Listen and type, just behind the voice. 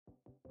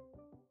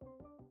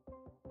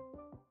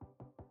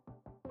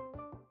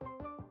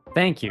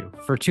Thank you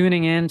for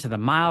tuning in to the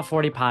Mile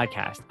 40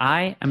 podcast.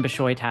 I am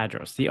Bishoy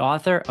Tadros, the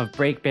author of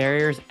Break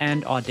Barriers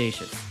and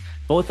Audacious,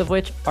 both of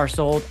which are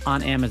sold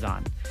on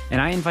Amazon.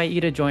 And I invite you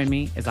to join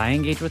me as I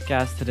engage with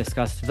guests to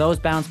discuss those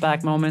bounce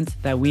back moments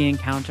that we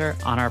encounter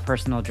on our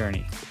personal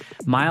journey.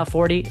 Mile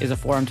 40 is a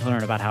forum to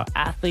learn about how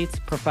athletes,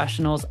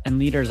 professionals, and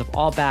leaders of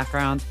all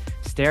backgrounds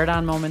stare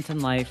down moments in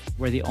life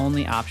where the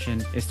only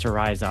option is to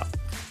rise up.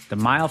 The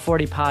Mile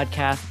 40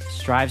 podcast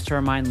strives to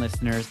remind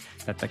listeners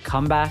that the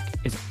comeback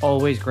is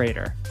always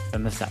greater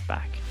than the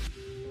setback.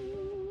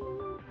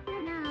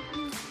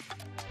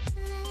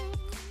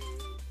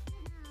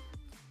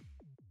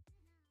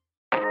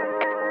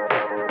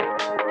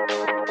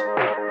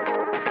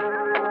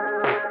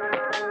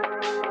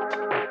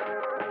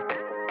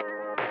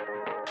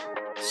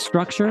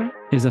 Structure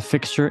is a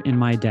fixture in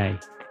my day,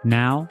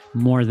 now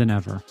more than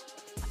ever.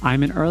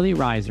 I'm an early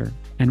riser,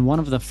 and one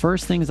of the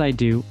first things I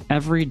do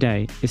every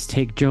day is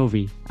take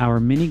Jovi, our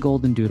mini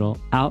golden doodle,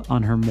 out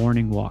on her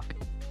morning walk.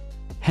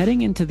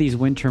 Heading into these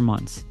winter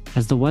months,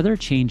 as the weather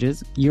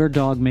changes, your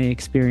dog may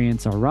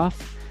experience a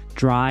rough,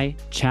 dry,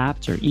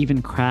 chapped, or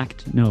even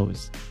cracked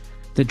nose.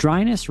 The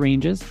dryness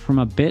ranges from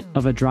a bit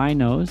of a dry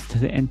nose to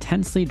the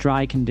intensely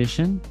dry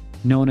condition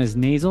known as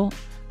nasal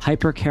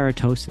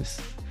hyperkeratosis.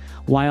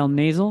 While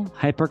nasal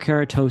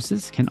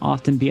hyperkeratosis can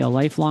often be a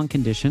lifelong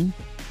condition,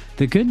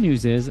 the good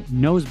news is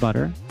nose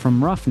butter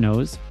from Rough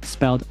Nose,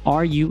 spelled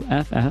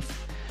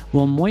R-U-F-F,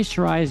 will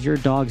moisturize your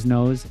dog's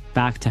nose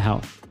back to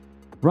health.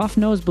 Rough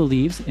Nose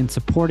believes in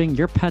supporting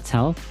your pet's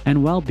health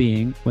and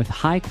well-being with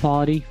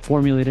high-quality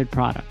formulated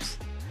products.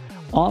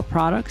 All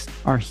products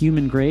are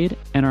human grade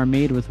and are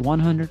made with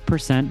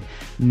 100%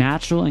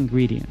 natural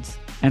ingredients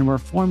and were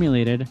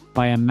formulated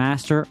by a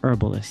master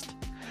herbalist.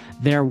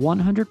 Their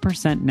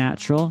 100%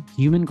 natural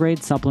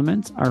human-grade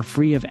supplements are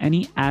free of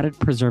any added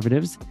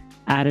preservatives,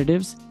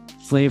 additives,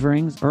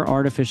 flavorings, or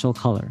artificial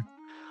color.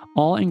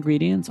 All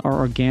ingredients are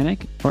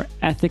organic or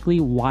ethically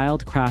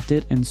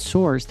wild-crafted and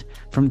sourced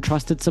from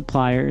trusted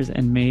suppliers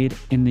and made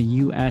in the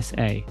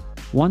USA.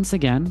 Once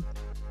again,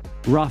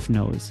 Rough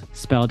Nose,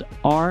 spelled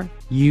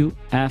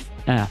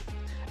R-U-F-F.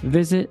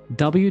 Visit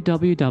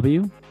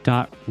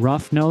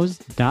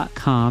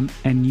www.roughnose.com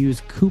and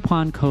use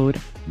coupon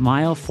code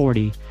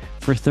MILE40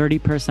 for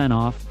 30%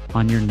 off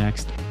on your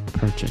next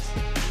purchase.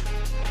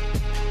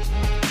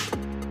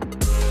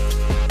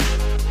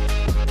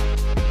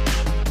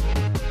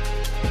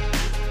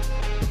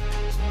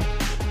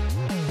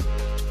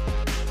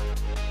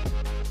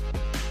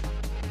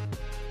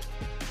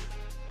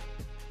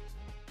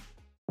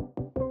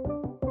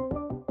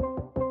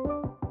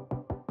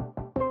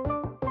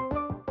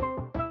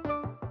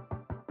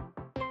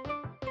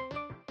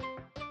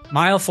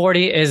 Mile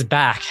 40 is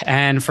back.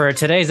 And for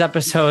today's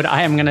episode,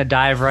 I am going to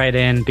dive right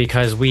in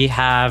because we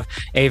have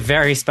a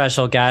very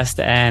special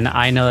guest. And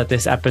I know that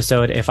this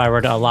episode, if I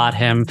were to allot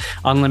him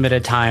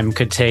unlimited time,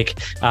 could take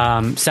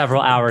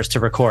several hours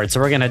to record. So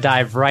we're going to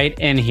dive right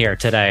in here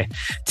today.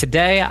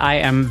 Today, I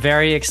am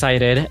very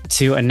excited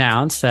to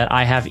announce that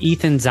I have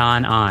Ethan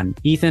Zohn on.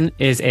 Ethan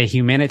is a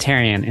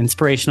humanitarian,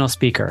 inspirational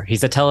speaker.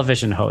 He's a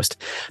television host,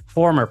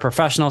 former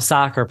professional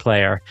soccer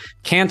player,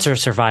 cancer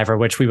survivor,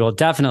 which we will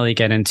definitely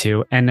get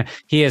into, and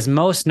he is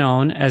most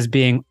known as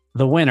being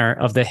the winner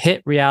of the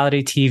hit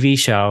reality TV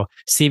show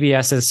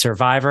CBS's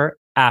Survivor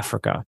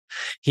Africa.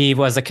 He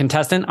was a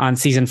contestant on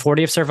season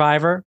 40 of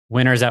Survivor,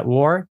 Winners at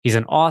War. He's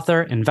an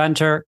author,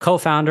 inventor,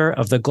 co-founder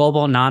of the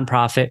global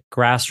nonprofit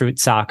Grassroots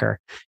Soccer.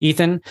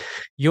 Ethan,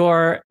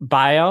 your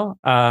bio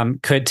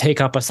could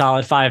take up a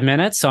solid 5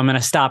 minutes, so I'm going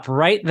to stop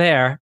right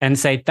there and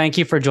say thank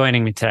you for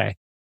joining me today.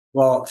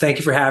 Well, thank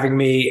you for having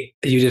me.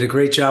 You did a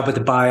great job with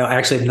the bio. I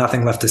actually have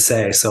nothing left to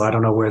say, so I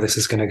don't know where this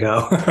is going to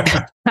go.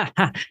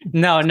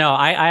 No,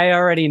 I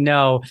already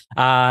know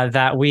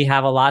that we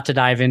have a lot to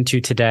dive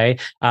into today.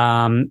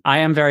 I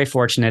am very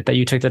fortunate that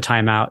you took the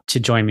time out to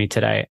join me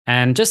today.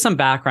 And just some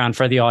background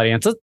for the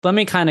audience. Let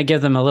me kind of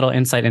give them a little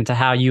insight into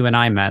how you and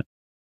I met.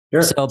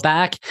 Sure. So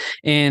back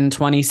in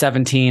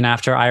 2017,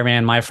 after I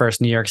ran my first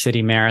New York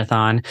City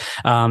marathon,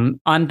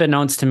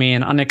 unbeknownst to me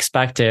and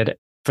unexpected,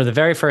 for the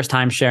very first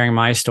time sharing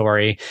my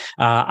story,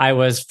 I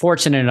was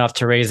fortunate enough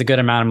to raise a good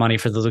amount of money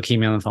for the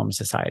Leukemia Lymphoma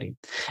Society.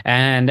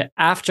 And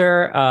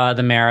after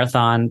the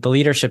marathon, the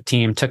leadership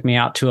team took me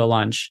out to a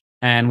lunch,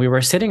 and we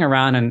were sitting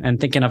around and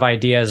thinking of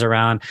ideas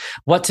around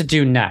what to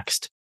do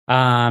next.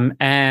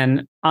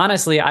 And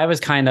honestly, I was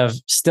kind of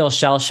still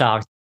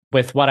shell-shocked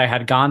with what I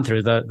had gone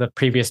through the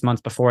previous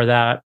months before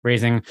that,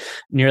 raising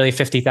nearly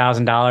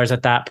 $50,000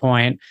 at that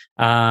point.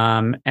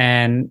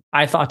 And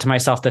I thought to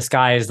myself, the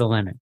sky is the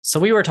limit. So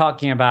we were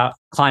talking about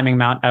climbing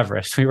Mount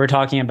Everest. We were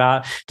talking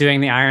about doing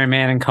the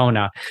Ironman in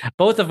Kona,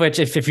 both of which,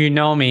 if you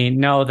know me,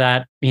 know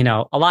that,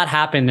 a lot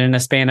happened in a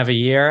span of a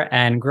year.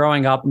 And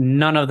growing up,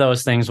 none of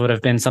those things would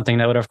have been something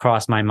that would have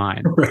crossed my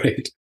mind.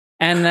 Right.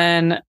 And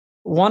then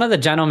one of the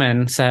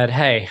gentlemen said,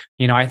 "Hey,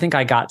 I think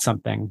I got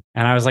something."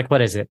 And I was like,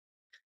 "What is it?"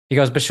 He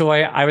goes,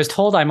 "Bishoy, I was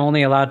told I'm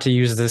only allowed to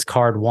use this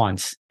card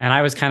once." And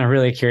I was kind of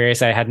really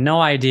curious. I had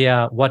no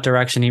idea what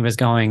direction he was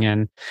going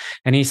in.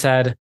 And he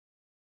said,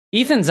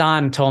 Ethan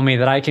Zohn told me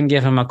that I can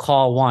give him a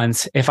call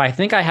once if I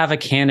think I have a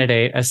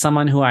candidate as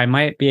someone who I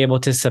might be able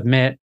to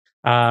submit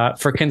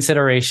for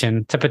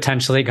consideration to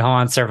potentially go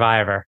on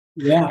Survivor.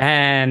 Yeah.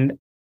 And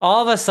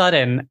all of a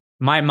sudden,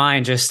 my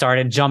mind just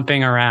started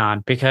jumping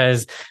around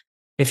because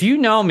if you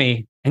know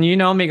me and you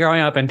know me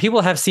growing up and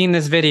people have seen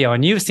this video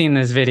and you've seen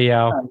this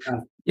video,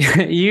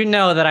 you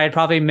know that I'd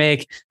probably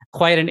make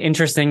quite an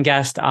interesting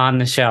guest on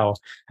the show.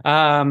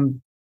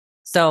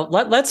 So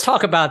let's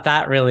talk about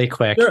that really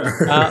quick.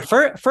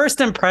 Sure. First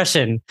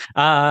impression,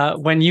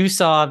 when you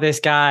saw this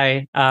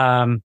guy,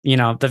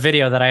 the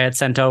video that I had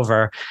sent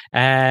over,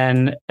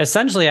 and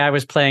essentially I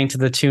was playing to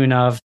the tune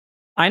of,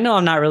 I know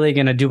I'm not really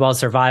going to do well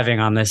surviving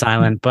on this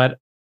island, but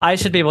I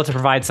should be able to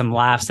provide some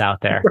laughs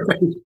out there. Right.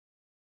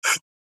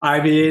 I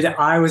mean,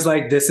 I was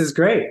like, this is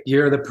great.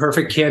 You're the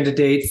perfect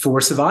candidate for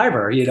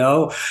Survivor.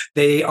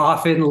 They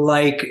often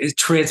like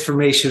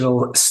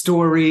transformational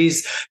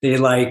stories. They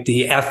like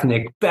the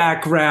ethnic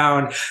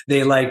background.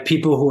 They like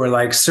people who are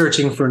like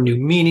searching for new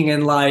meaning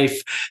in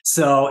life.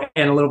 So,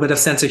 and a little bit of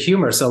sense of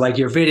humor. So like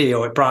your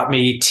video, it brought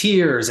me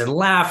tears and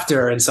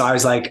laughter. And so I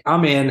was like,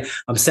 I'm in.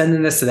 I'm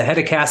sending this to the head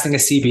of casting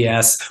at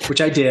CBS, which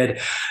I did.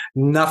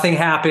 Nothing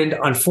happened,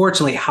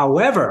 unfortunately.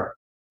 However,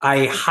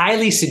 I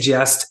highly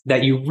suggest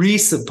that you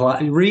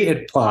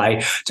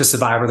reapply to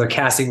Survivor. They're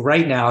casting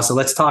right now. So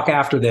let's talk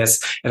after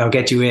this and I'll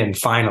get you in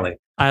finally.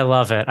 I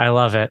love it.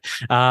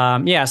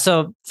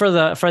 So for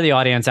the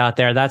audience out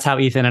there, that's how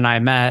Ethan and I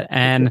met.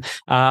 And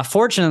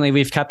fortunately,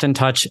 we've kept in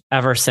touch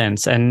ever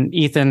since. And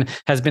Ethan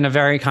has been a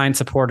very kind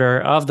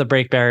supporter of the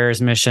Break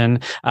Barriers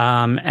mission.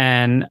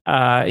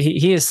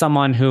 He is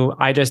someone who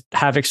I just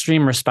have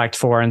extreme respect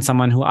for and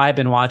someone who I've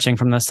been watching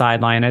from the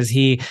sideline as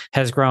he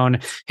has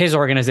grown his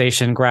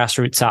organization,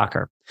 Grassroots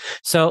Soccer.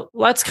 So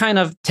let's kind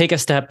of take a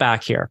step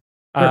back here.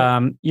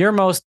 Sure. You're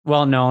most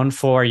well known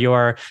for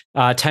your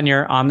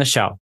tenure on the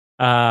show.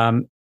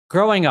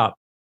 Growing up,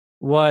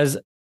 was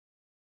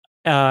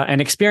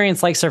an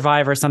experience like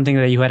Survivor something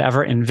that you had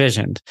ever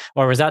envisioned?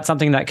 Or was that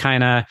something that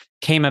kind of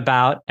came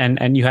about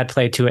and you had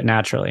played to it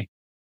naturally?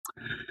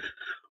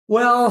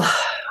 Well,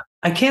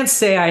 I can't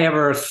say I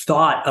ever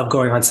thought of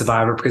going on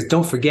Survivor because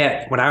don't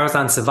forget, when I was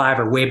on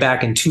Survivor way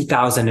back in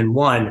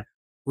 2001,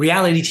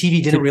 reality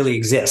TV didn't really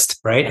exist,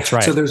 right? That's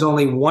right. So there's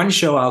only one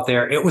show out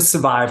there. It was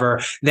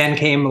Survivor. Then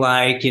came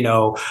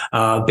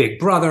Big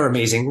Brother,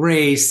 Amazing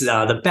Race,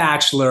 The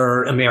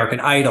Bachelor,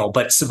 American Idol.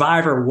 But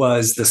Survivor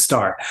was the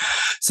start.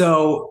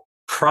 So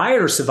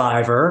prior to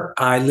Survivor,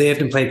 I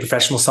lived and played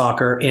professional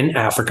soccer in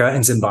Africa,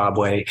 in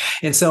Zimbabwe.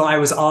 And so I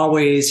was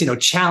always,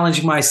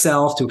 challenging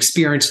myself to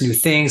experience new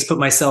things, put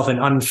myself in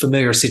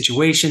unfamiliar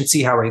situations,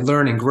 see how I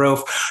learn and grow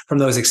from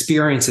those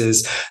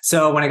experiences.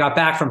 So when I got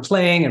back from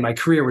playing and my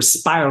career was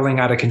spiraling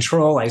out of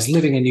control, I was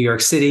living in New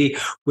York City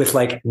with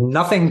like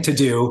nothing to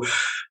do.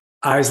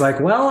 I was like,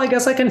 well, I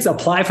guess I can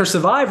apply for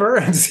Survivor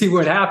and see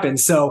what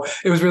happens. So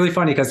it was really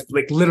funny because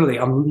like literally,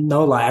 I'm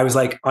no lie, I was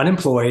like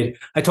unemployed.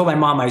 I told my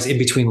mom I was in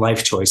between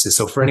life choices.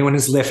 So for anyone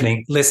who's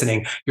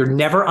listening, you're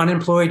never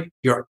unemployed.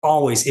 You're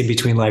always in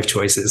between life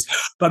choices.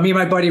 But me and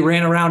my buddy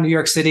ran around New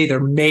York City. There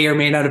may or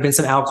may not have been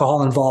some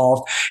alcohol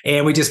involved.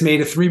 And we just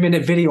made a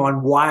 3-minute video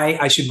on why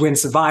I should win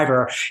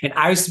Survivor. And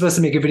I was supposed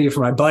to make a video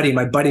for my buddy.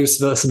 My buddy was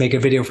supposed to make a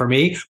video for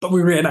me, but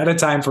we ran out of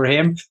time for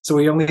him. So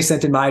we only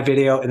sent in my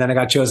video and then I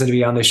got chosen to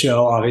be on the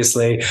show,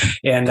 obviously.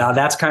 And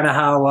that's kind of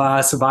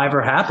how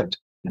Survivor happened.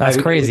 That's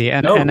crazy.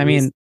 And I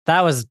mean,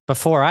 that was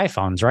before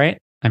iPhones,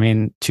 right? I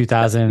mean,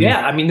 2000.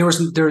 Yeah. I mean,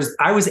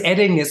 I was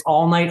editing this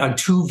all night on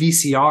 2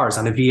 VCRs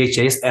on a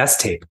VHS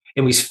tape,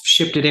 and we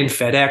shipped it in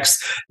FedEx.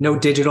 No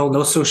digital,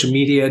 no social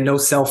media, no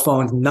cell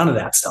phones, none of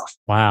that stuff.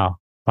 Wow.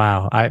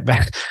 A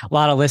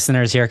lot of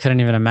listeners here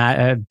couldn't even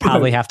imagine,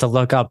 probably have to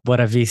look up what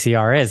a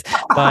VCR is.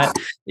 But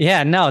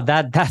yeah, no,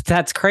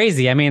 that's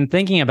crazy. I mean,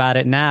 thinking about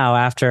it now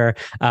after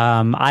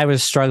I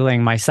was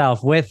struggling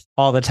myself with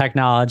all the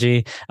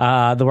technology,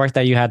 the work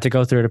that you had to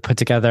go through to put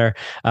together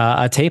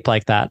a tape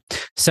like that.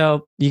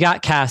 So you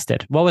got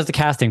casted. What was the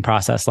casting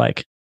process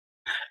like?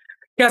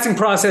 Casting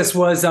process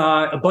was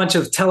a bunch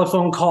of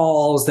telephone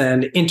calls,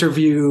 then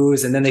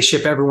interviews, and then they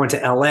ship everyone to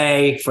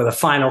LA for the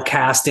final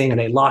casting, and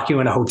they lock you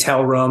in a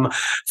hotel room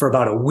for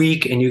about a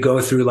week, and you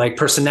go through like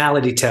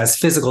personality tests,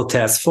 physical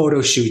tests,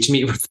 photo shoots,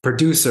 meet with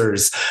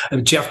producers,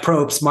 Jeff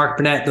Probst, Mark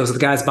Burnett, those are the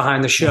guys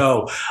behind the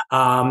show.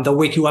 They'll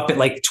wake you up at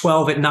like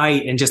 12 at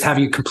night and just have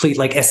you complete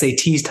like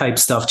SATs type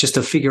stuff just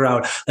to figure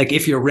out like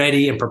if you're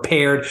ready and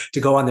prepared to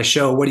go on the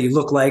show, what do you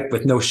look like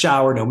with no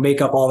shower, no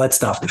makeup, all that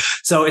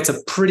stuff. So it's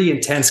a pretty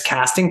intense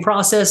casting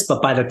process,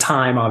 but by the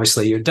time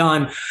obviously you're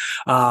done,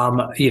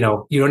 you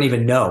don't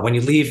even know. When you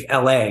leave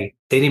LA,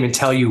 they didn't even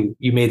tell you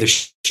made the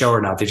show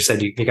or not. They just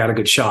said you got a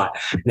good shot,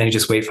 and then you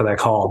just wait for that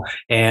call.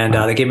 And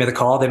they gave me the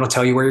call. They don't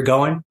tell you where you're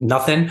going,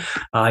 nothing.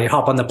 You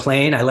hop on the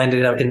plane. I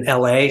landed up in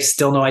LA,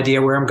 still no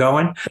idea where I'm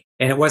going.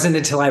 And it wasn't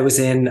until I was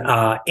in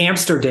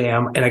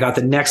Amsterdam and I got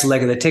the next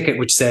leg of the ticket,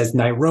 which says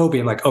Nairobi.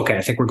 I'm like, okay,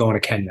 I think we're going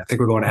to Kenya. I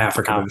think we're going to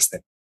Africa with this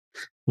thing.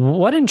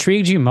 What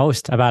intrigued you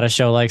most about a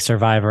show like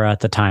Survivor at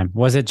the time?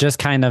 Was it just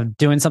kind of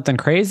doing something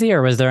crazy,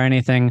 or was there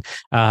anything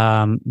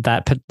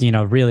that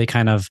really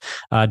kind of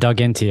dug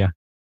into you?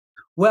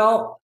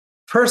 Well,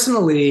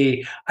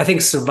 personally, I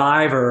think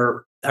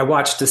Survivor, I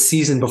watched the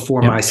season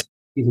before Yep. my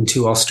season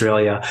two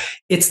Australia.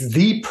 It's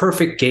the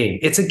perfect game.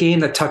 It's a game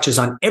that touches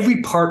on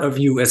every part of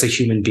you as a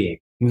human being: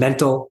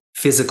 mental,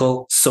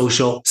 physical,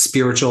 social,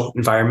 spiritual,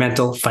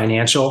 environmental,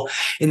 financial.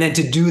 And then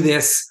to do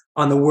this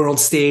on the world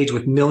stage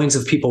with millions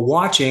of people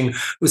watching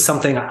was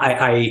something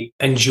I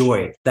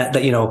enjoyed. That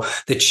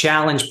the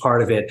challenge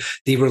part of it,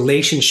 the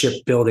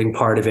relationship building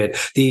part of it,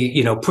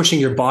 the pushing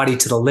your body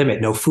to the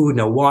limit. No food,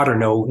 no water,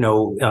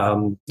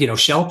 no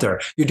shelter.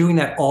 You're doing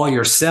that all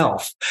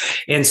yourself.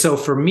 And so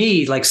for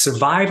me, like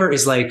Survivor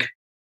is like,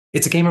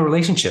 it's a game of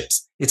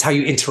relationships. It's how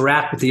you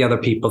interact with the other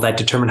people that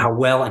determine how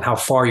well and how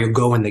far you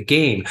go in the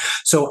game.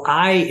 So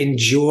I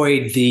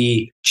enjoyed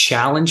the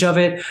challenge of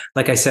it.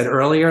 Like I said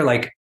earlier,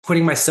 like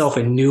putting myself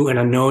in new and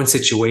unknown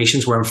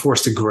situations where I'm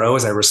forced to grow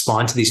as I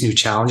respond to these new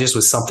challenges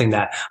was something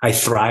that I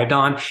thrived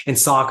on in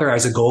soccer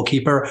as a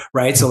goalkeeper,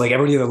 right? So like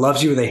everybody either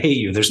loves you or they hate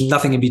you. There's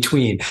nothing in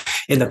between.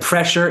 In the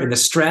pressure and the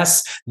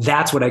stress,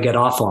 that's what I get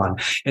off on.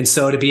 And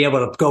so to be able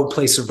to go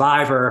play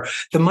Survivor,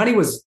 the money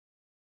was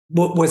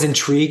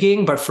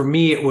intriguing, but for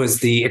me, it was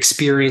the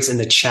experience and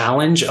the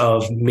challenge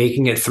of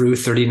making it through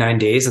 39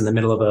 days in the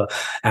middle of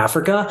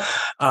Africa.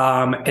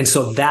 And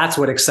so that's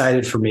what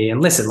excited for me. And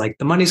listen, like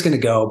the money's going to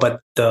go, but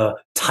the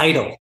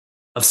title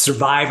of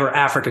Survivor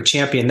Africa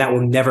champion, that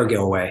will never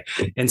go away.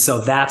 And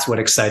so that's what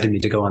excited me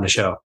to go on the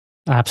show.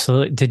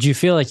 Absolutely. Did you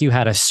feel like you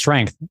had a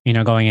strength,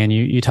 going in?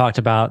 You talked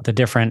about the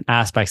different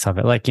aspects of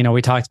it. Like,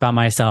 we talked about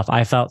myself.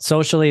 I felt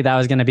socially that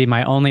was going to be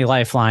my only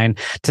lifeline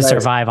to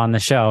survive on the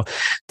show.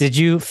 Did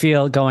you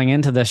feel going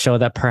into the show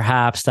that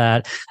perhaps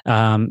that,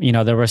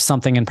 there was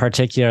something in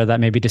particular that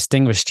maybe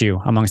distinguished you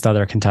amongst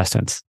other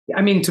contestants?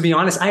 I mean, to be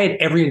honest, I had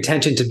every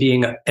intention to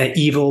being an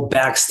evil,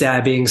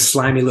 backstabbing,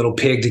 slimy little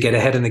pig to get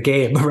ahead in the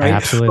game, right? I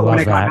absolutely but love when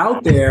I that. got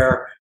out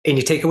there and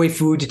you take away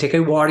food, you take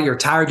away water, you're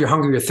tired, you're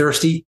hungry, you're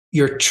thirsty,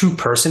 your true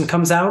person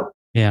comes out.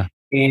 Yeah.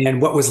 And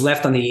what was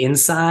left on the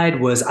inside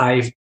was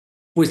that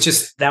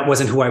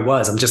wasn't who I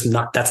was.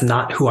 That's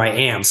not who I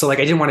am. So like,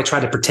 I didn't want to try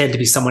to pretend to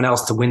be someone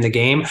else to win the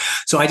game.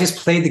 So I just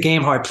played the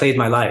game how I played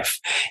my life.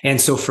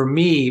 And so for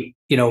me,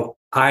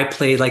 I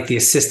played like the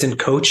assistant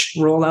coach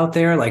role out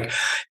there. Like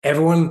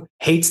everyone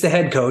hates the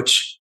head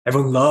coach.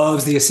 Everyone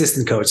loves the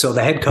assistant coach. So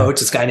the head coach,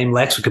 this guy named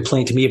Lex, would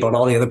complain to me about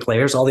all the other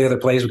players. All the other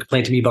players would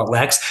complain to me about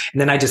Lex. And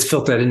then I just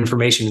filter that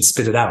information and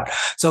spit it out.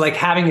 So like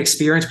having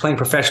experience playing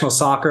professional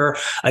soccer,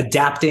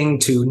 adapting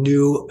to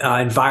new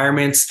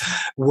environments,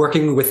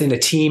 working within a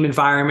team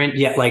environment,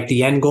 yet like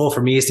the end goal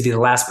for me is to be the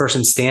last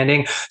person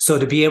standing. So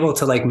to be able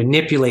to like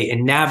manipulate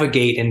and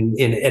navigate and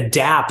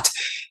adapt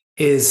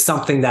is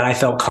something that I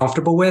felt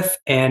comfortable with.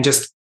 And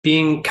just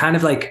being kind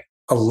of like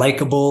a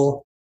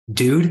likable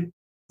dude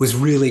was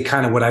really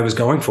kind of what I was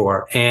going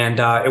for. And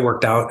it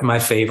worked out in my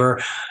favor.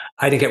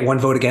 I didn't get one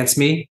vote against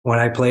me when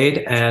I played.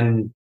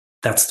 And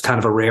that's kind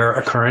of a rare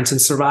occurrence in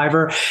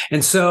Survivor.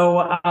 And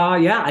so,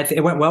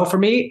 it went well for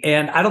me.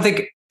 And I don't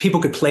think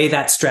people could play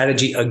that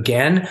strategy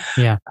again.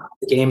 Yeah.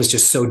 The game is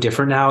just so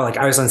different now. Like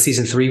I was on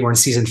season 3, we're in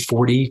season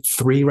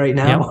 43 right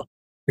now. Yep.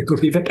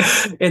 Believe it.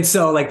 And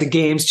so like the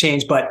games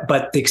changed, but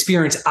the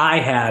experience I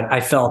had, I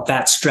felt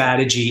that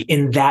strategy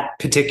in that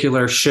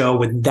particular show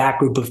with that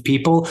group of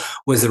people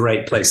was the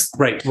right place,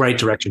 right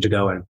direction to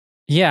go in.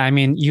 Yeah. I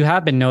mean, you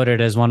have been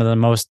noted as one of the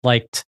most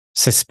liked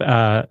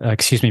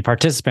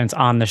participants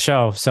on the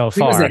show so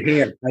far.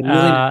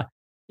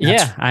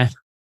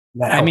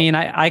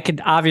 I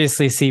could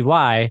obviously see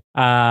why.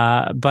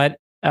 But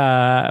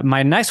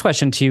my next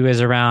question to you is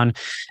around,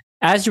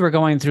 as you were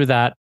going through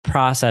that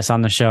process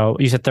on the show,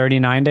 you said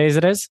 39 days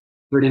it is?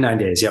 39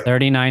 days, yep.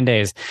 39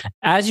 days.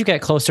 As you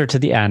get closer to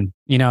the end,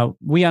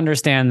 we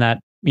understand that,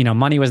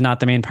 money was not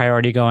the main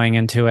priority going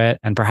into it.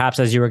 And perhaps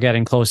as you were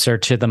getting closer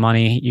to the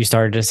money, you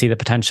started to see the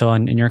potential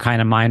and your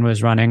kind of mind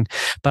was running.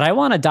 But I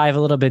want to dive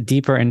a little bit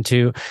deeper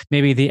into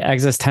maybe the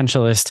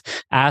existentialist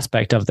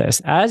aspect of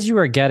this. As you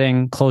were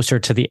getting closer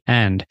to the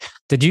end,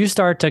 did you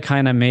start to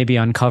kind of maybe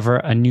uncover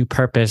a new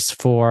purpose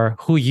for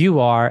who you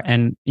are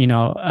and, in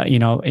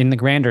the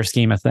grander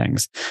scheme of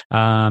things,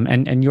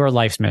 and your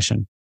life's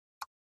mission?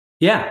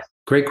 Yeah.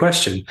 Great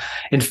question.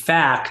 In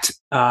fact,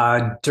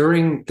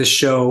 during the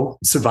show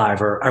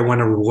Survivor, I won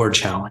a reward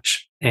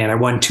challenge and I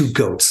won 2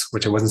 goats,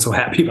 which I wasn't so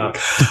happy about.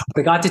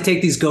 I got to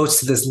take these goats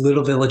to this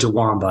little village of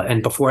Wamba.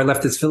 And before I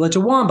left this village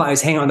of Wamba, I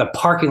was hanging out in the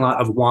parking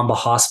lot of Wamba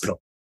Hospital.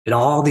 And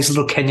all these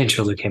little Kenyan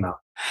children came out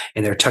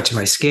and they're touching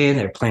my skin.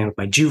 They're playing with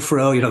my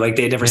Jufro, like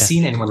they'd never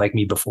seen anyone like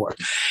me before.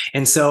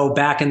 And so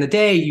back in the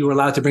day, you were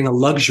allowed to bring a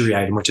luxury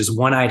item, which is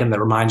one item that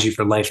reminds you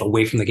for life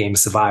away from the game of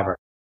Survivor.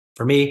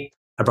 For me,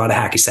 I brought a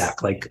hacky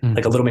sack, like a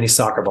little mini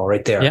soccer ball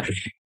right there. Yep.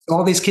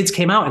 All these kids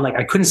came out and like,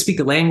 I couldn't speak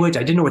the language. I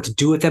didn't know what to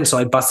do with them. So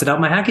I busted out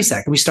my hacky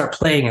sack and we start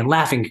playing and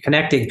laughing,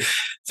 connecting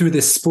through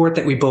this sport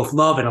that we both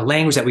love and a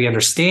language that we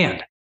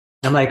understand.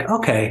 And I'm like,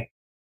 okay,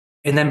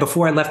 And then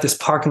before I left this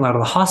parking lot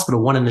of the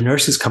hospital, one of the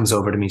nurses comes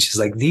over to me. She's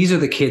like, these are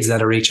the kids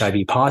that are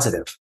HIV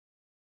positive.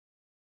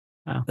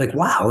 Wow. Like,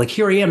 wow, like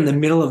here I am in the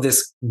middle of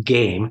this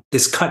game,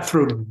 this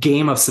cutthroat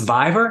game of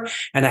Survivor.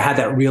 And I had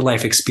that real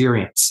life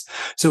experience.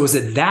 So it was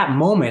at that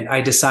moment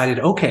I decided,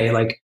 okay,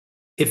 like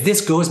if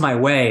this goes my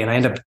way and I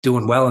end up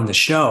doing well in the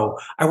show,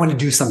 I want to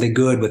do something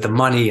good with the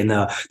money and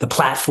the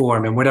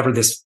platform and whatever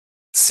this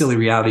silly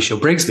reality show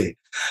brings me.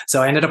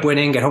 So I ended up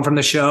winning, get home from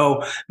the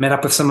show, met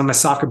up with some of my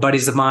soccer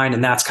buddies of mine.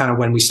 And that's kind of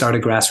when we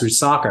started Grassroots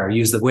Soccer. I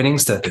used the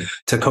winnings to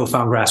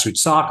co-found Grassroots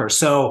Soccer.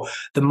 So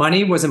the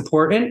money was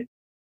important,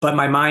 but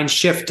my mind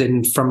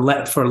shifted from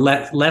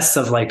less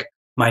of like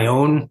my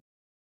own,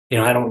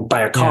 I don't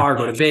buy a car,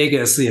 go to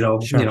Vegas,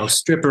 Sure.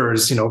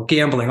 strippers,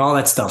 gambling, all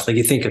that stuff. Like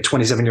you think a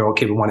 27-year-old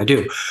kid would want to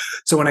do.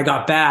 So when I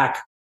got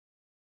back,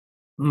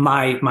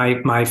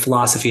 my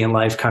philosophy in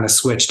life kind of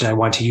switched, and I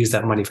wanted to use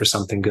that money for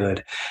something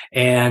good.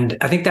 And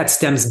I think that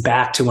stems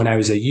back to when I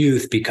was a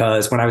youth,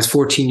 because when I was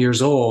 14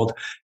 years old,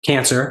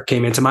 cancer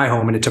came into my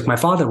home and it took my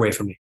father away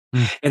from me.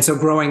 And so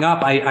growing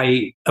up,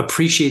 I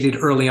appreciated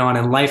early on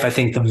in life, I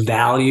think, the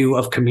value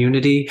of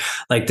community.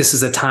 Like this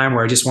is a time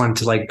where I just wanted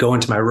to like go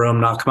into my room,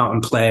 not come out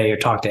and play or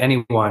talk to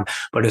anyone,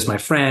 but it was my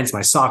friends,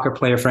 my soccer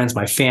player friends,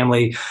 my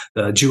family,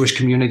 the Jewish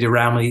community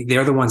around me.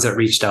 They're the ones that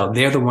reached out.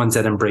 They're the ones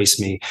that embraced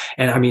me.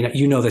 And I mean,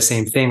 the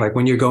same thing, like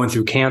when you're going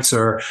through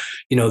cancer,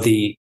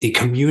 the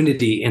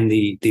community and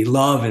the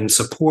love and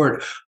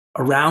support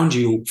around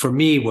you for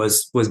me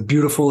was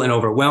beautiful and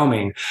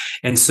overwhelming.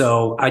 And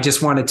so I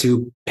just wanted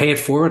to pay it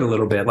forward a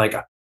little bit. Like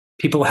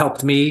people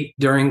helped me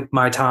during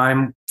my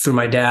time through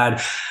my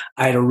dad.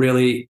 I had a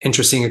really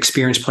interesting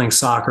experience playing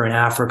soccer in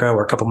Africa,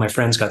 where a couple of my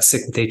friends got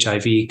sick with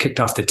HIV, kicked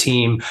off the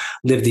team,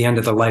 lived the end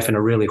of their life in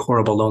a really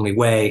horrible, lonely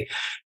way.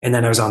 And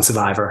then I was on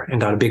Survivor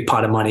and got a big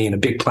pot of money and a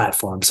big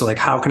platform. So like,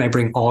 how can I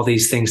bring all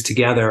these things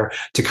together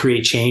to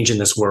create change in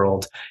this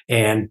world?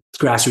 And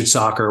Grassroots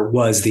Soccer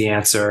was the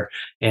answer.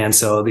 And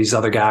so these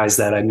other guys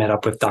that I met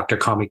up with, Dr.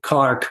 Tommy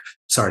Clark,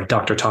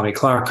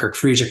 Kirk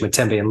Friedrich,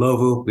 Matembe, and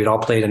Lovu, we'd all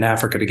played in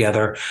Africa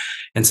together.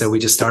 And so we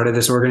just started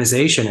this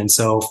organization. And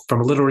so from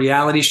a little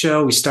reality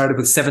show, we started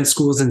with 7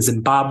 schools in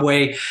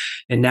Zimbabwe.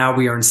 And now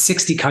we are in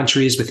 60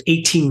 countries with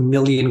 18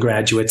 million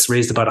graduates,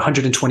 raised about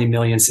 120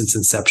 million since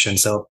inception.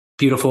 So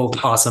beautiful,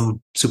 awesome,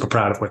 super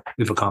proud of what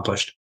we've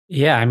accomplished.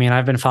 Yeah, I mean,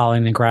 I've been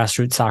following the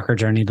Grassroots Soccer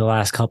journey the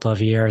last couple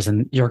of years,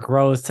 and your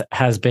growth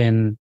has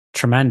been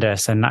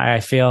tremendous. And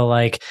I feel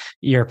like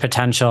your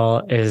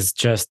potential is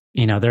just,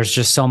 there's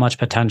just so much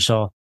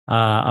potential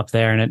up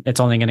there, and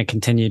it's only going to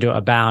continue to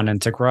abound and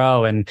to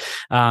grow. And,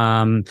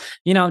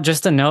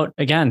 just a note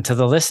again to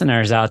the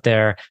listeners out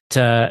there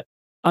to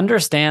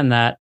understand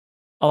that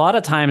a lot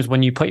of times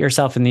when you put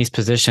yourself in these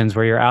positions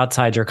where you're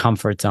outside your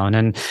comfort zone,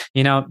 and,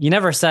 you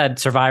never said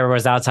Survivor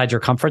was outside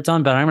your comfort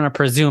zone, but I'm going to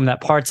presume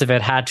that parts of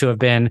it had to have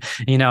been,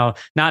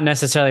 not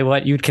necessarily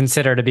what you'd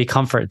consider to be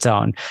comfort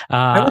zone.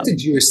 I went to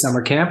Jewish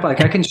summer camp.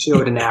 Like I can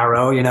shoot an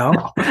arrow,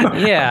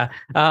 Yeah.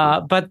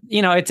 But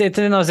it's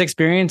in those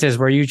experiences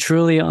where you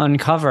truly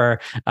uncover,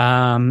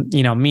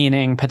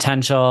 meaning,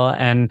 potential,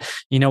 and,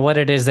 what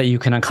it is that you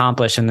can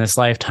accomplish in this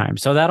lifetime.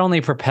 So that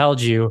only propelled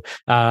you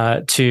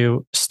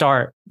to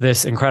start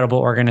this incredible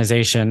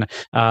organization,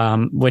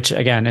 which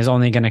again is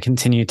only going to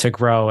continue to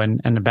grow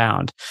and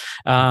abound.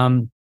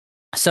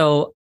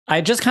 So I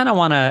just kind of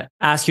want to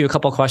ask you a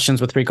couple questions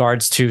with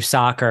regards to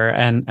soccer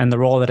and the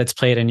role that it's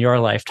played in your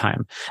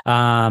lifetime.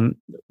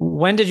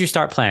 When did you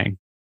start playing?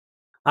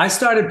 I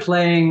started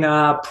playing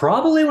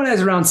probably when I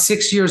was around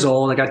 6 years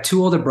old. I got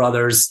 2 older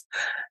brothers.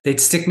 They'd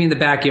stick me in the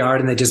backyard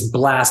and they just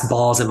blast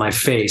balls at my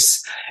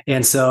face.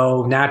 And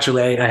so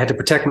naturally I had to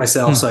protect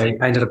myself. So I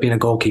ended up being a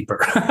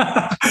goalkeeper.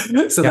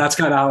 So that's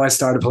kind of how I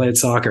started playing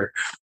soccer.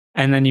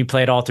 And then you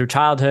played all through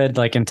childhood,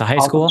 like into high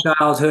school?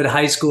 Childhood,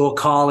 high school,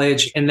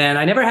 college. And then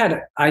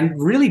I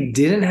really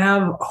didn't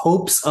have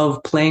hopes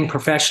of playing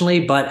professionally,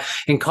 but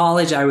in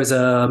college, I was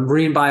a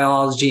marine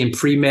biology and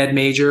pre-med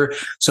major.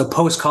 So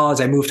post-college,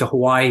 I moved to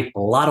Hawaii, a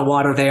lot of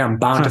water there. I'm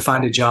bound to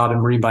find a job in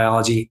marine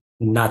biology.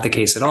 Not the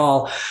case at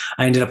all.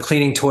 I ended up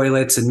cleaning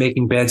toilets and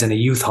making beds in a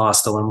youth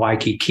hostel in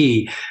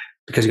Waikiki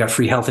because you got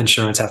free health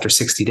insurance after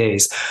 60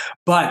 days.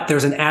 But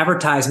there's an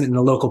advertisement in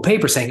the local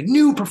paper saying,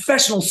 new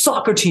professional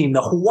soccer team,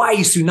 the Hawaii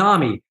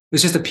Tsunami. It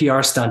was just a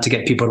PR stunt to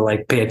get people to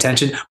like pay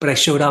attention. But I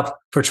showed up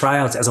for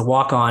tryouts as a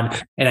walk-on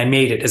and I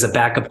made it as a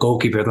backup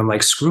goalkeeper. And I'm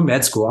like, screw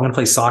med school. I'm going to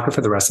play soccer for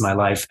the rest of my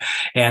life.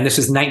 And this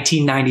was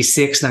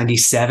 1996,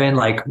 97,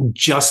 like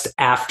just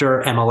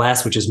after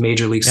MLS, which is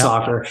Major League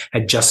Soccer,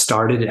 had just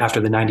started after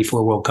the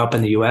 94 World Cup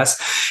in the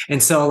US.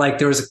 And so like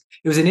it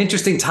was an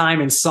interesting time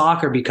in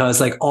soccer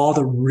because like all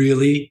the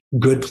really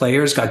good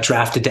players got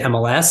drafted to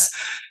MLS.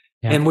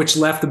 Yeah. And which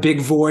left the big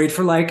void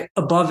for like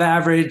above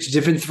average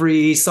Division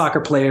 3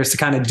 soccer players to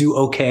kind of do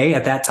okay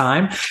at that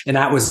time. And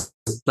that was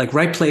like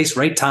right place,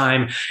 right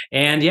time.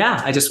 And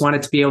yeah, I just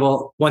wanted to be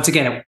able, once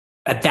again,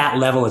 at that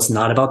level, it's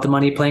not about the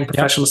money playing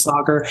professional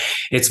soccer.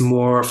 It's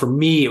more, for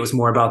me, it was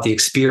more about the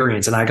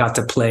experience. And I got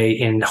to play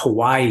in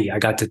Hawaii. I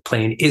got to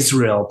play in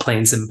Israel, play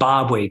in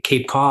Zimbabwe,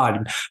 Cape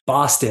Cod,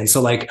 Boston.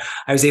 So like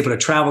I was able to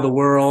travel the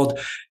world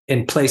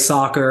and play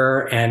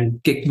soccer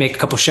and make a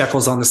couple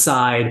shekels on the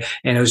side.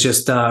 And it was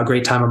just a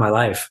great time of my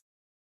life.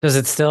 Does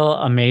it still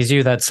amaze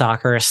you that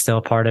soccer is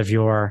still part of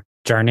your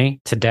journey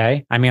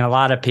today? I mean, a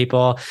lot of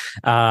people,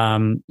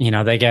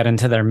 they get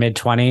into their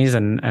mid-20s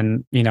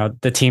and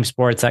the team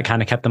sports that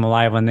kind of kept them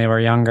alive when they were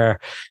younger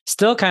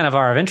still kind of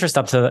are of interest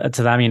up to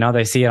them.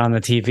 They see it on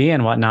the TV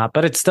and whatnot,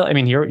 but it's still, I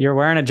mean, you're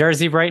wearing a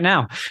jersey right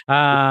now.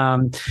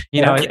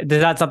 Is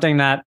that something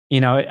that,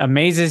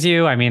 amazes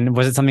you? I mean,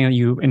 was it something that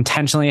you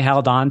intentionally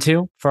held on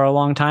to for a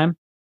long time?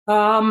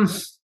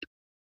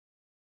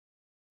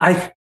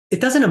 It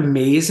doesn't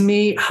amaze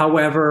me.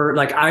 However,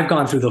 like I've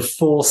gone through the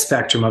full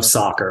spectrum of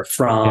soccer,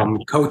 from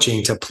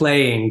coaching to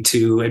playing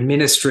to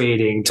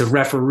administrating to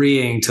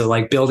refereeing to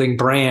like building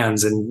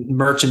brands and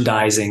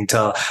merchandising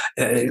to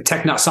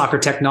soccer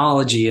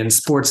technology and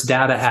sports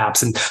data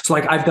apps. And so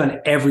like I've done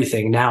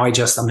everything. Now I'm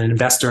an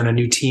investor in a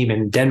new team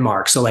in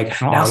Denmark. So like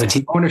now the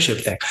team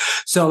ownership thing.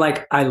 So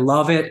like I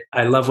love it.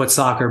 I love what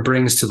soccer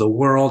brings to the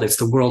world. It's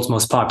the world's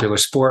most popular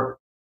sport.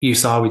 You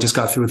saw we just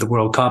got through the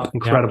World Cup.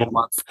 Incredible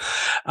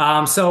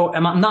month. So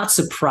I'm not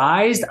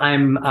surprised.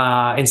 I'm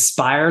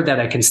inspired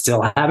that I can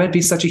still have it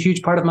be such a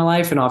huge part of my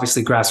life. And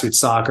obviously grassroots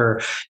soccer,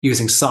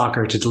 using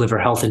soccer to deliver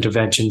health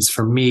interventions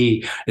for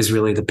me is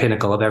really the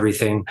pinnacle of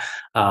everything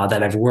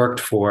that I've worked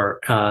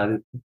for,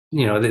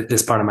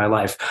 this part of my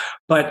life.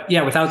 But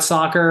yeah, without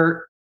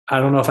soccer, I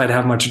don't know if I'd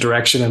have much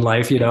direction in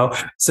life,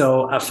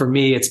 So for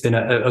me, it's been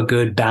a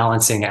good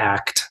balancing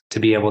act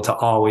to be able to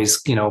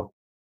always,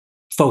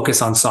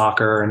 focus on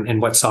soccer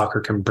and what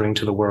soccer can bring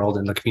to the world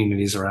and the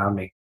communities around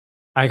me.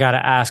 I got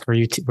to ask, were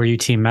you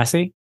team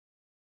Messi?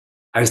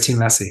 I was team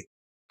Messi.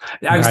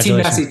 I was team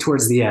Messi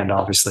towards the end,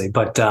 obviously,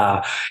 but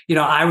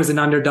I was an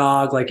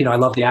underdog. Like, I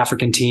love the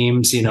African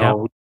teams,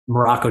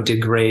 Morocco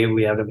did great.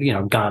 We had,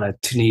 Ghana,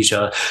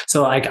 Tunisia.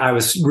 So I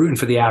was rooting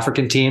for the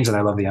African teams and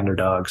I love the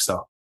underdog.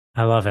 So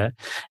I love it.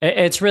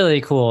 It's really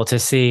cool to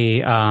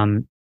see,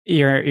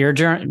 your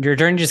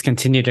journey just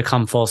continued to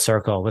come full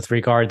circle with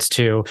regards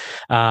to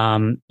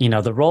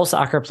the role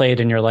soccer played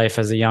in your life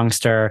as a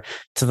youngster,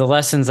 to the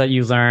lessons that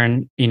you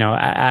learned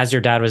as your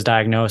dad was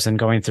diagnosed and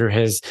going through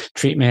his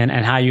treatment,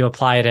 and how you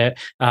applied it,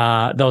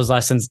 those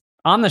lessons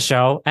on the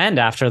show and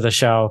after the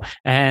show.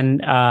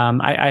 And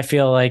I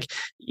feel like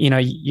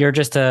you're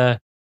just a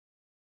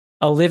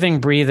living,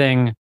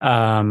 breathing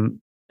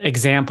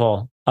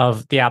example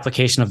of the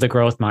application of the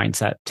growth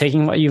mindset,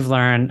 taking what you've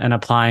learned and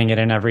applying it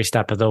in every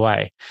step of the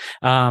way.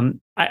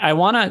 I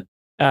want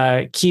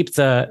to keep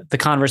the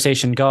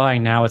conversation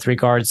going now with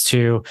regards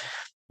to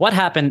what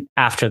happened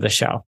after the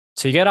show.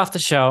 So you get off the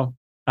show.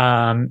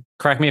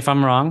 Correct me if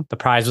I'm wrong. The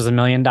prize was $1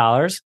 million,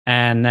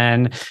 and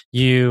then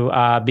you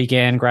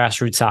began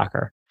grassroots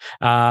soccer.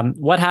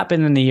 What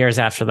happened in the years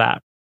after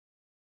that?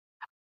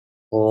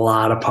 A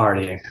lot of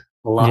partying.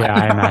 Yeah,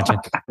 I imagine.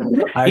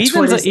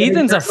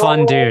 Ethan's a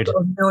fun dude.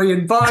 $1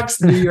 million,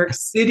 New York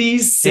City,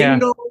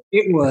 single.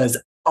 Yeah. It was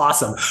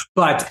awesome.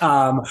 But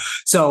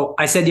so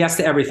I said yes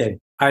to everything.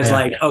 I was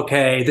like,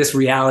 okay, this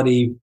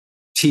reality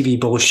TV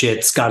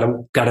bullshit's got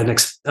an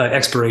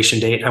expiration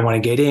date. I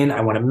want to get in.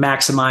 I want to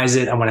maximize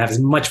it. I want to have as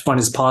much fun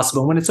as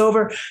possible. When it's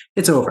over,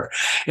 it's over.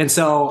 And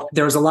so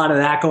there was a lot of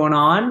that going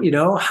on.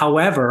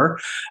 However,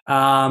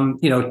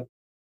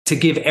 to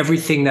give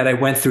everything that I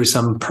went through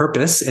some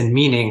purpose and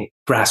meaning,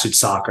 grassroots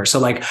soccer. So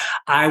like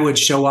I would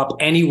show up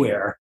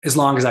anywhere as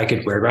long as I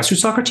could wear a grassroots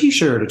soccer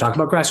t-shirt or talk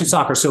about grassroots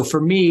soccer. So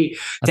for me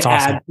to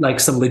add like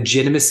some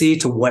legitimacy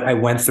to what I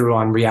went through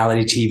on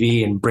reality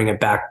TV and bring it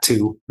back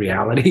to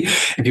reality,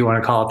 if you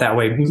want to call it that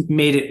way,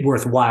 made it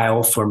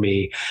worthwhile for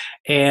me.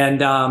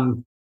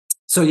 And,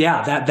 so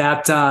yeah,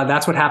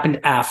 that's what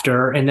happened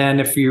after. And then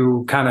if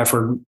you kind of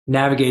for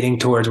navigating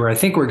towards where I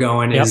think we're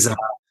going is,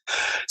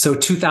 so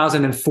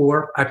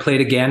 2004, I played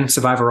again,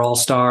 Survivor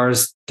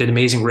All-Stars, did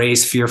Amazing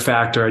Race, Fear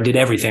Factor. I did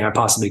everything I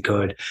possibly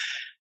could.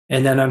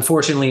 And then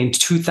unfortunately in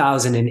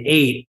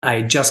 2008,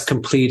 I just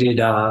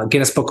completed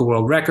Guinness Book of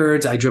World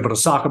Records. I dribbled a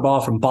soccer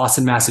ball from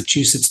Boston,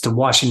 Massachusetts to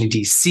Washington,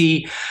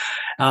 D.C.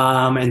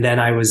 And then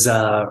I was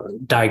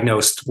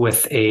diagnosed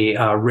with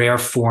a rare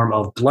form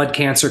of blood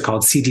cancer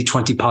called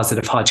CD20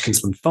 positive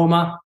Hodgkin's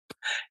lymphoma.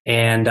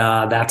 And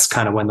that's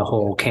kind of when the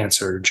whole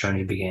cancer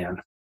journey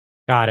began.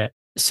 Got it.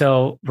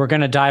 So we're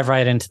going to dive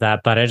right into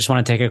that, but I just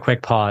want to take a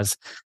quick pause.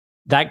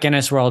 That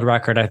Guinness World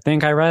Record, I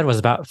think I read, was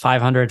about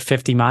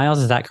 550 miles.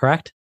 Is that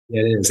correct? It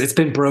is. It's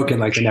been broken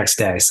like the next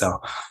day.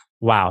 So,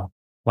 wow.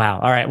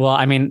 All right. Well,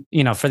 I mean,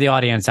 for the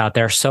audience out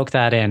there, soak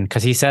that in,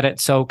 because he said it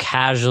so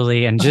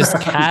casually and just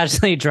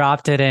casually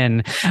dropped it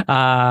in.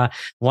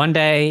 One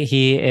day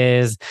he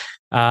is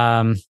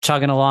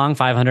chugging along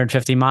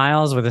 550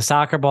 miles with a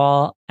soccer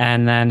ball.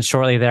 And then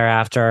shortly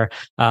thereafter,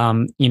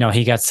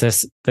 he gets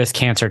this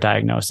cancer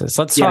diagnosis.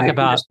 Let's talk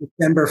about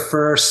December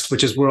 1st,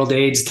 which is World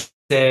AIDS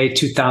Day,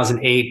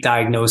 2008,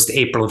 diagnosed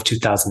April of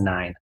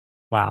 2009.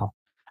 Wow.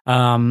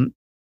 Um,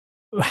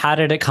 how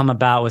did it come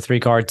about with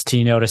regards to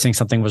you noticing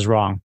something was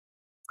wrong?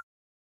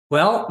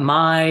 Well,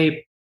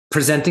 my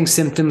presenting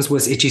symptoms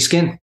was itchy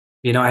skin.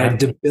 I Okay. had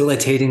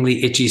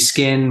debilitatingly itchy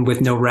skin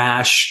with no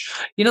rash.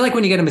 Like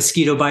when you get a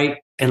mosquito bite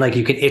and like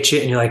you can itch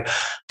it and you're like,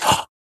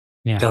 oh,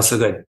 Yeah. feels so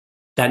good.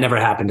 That never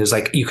happened. It was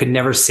like you could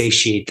never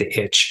satiate the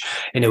itch,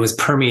 and it was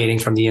permeating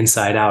from the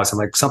inside out. So I'm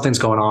like, something's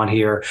going on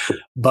here.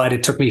 But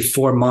it took me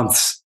 4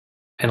 months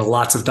and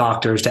lots of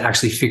doctors to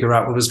actually figure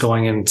out what was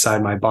going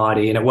inside my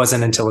body. And it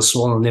wasn't until a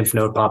swollen lymph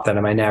node popped out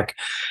of my neck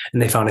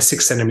and they found a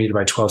 6 centimeter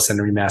by 12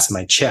 centimeter mass in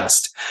my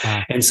chest.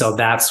 Wow. And so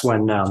that's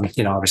when,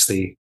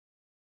 obviously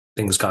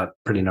things got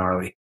pretty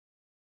gnarly.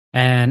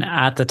 And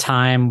at the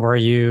time,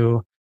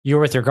 you were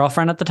with your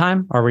girlfriend at the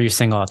time, or were you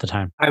single at the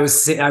time? I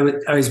was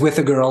with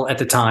a girl at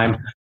the time.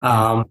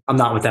 Yeah. I'm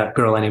not with that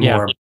girl Yeah.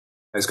 anymore.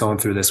 I was going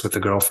through this with a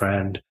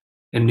girlfriend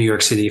in New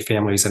York City,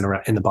 families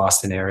in the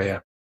Boston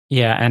area.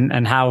 Yeah.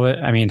 And how,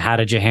 I mean, how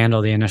did you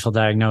handle the initial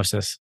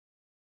diagnosis?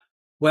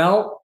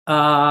 Well,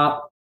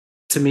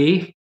 to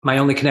me, my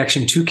only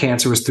connection to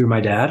cancer was through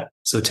my dad.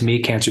 So to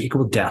me, cancer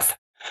equaled death.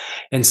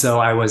 And so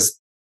I was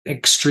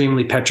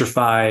extremely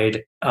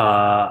petrified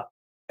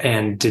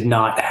and did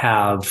not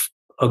have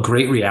a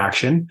great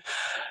reaction.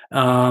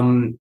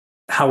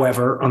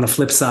 However, on the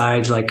flip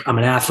side, like I'm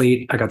an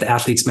athlete, I got the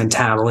athlete's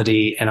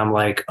mentality, and I'm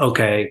like,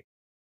 okay,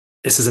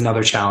 this is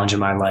another challenge in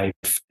my life,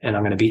 and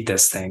I'm going to beat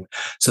this thing.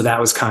 So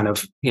that was kind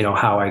of,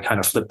 how I kind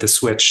of flipped the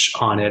switch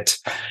on it.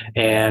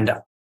 And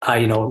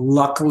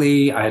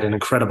luckily I had an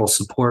incredible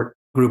support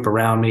group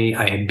around me.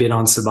 I had been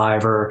on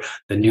Survivor.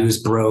 The news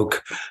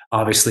broke.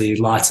 Obviously,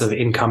 lots of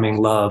incoming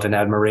love and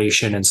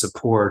admiration and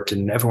support,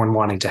 and everyone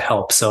wanting to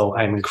help. So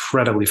I'm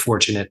incredibly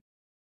fortunate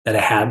that I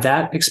had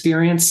that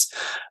experience.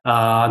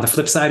 On the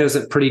flip side, it was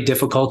pretty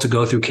difficult to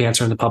go through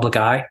cancer in the public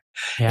eye,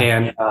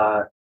 and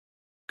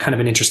kind of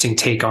an interesting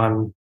take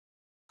on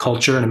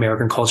culture and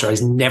American culture.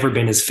 I've never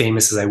been as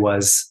famous as I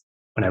was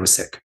when I was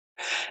sick.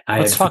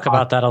 Let's talk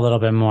about that a little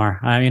bit more.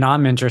 I mean,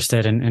 I'm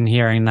interested in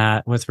hearing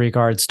that with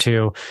regards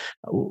to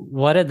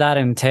what did that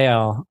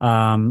entail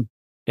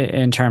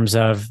in terms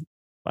of,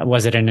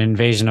 was it an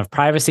invasion of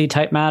privacy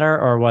type matter,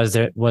 or was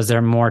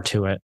there more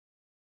to it?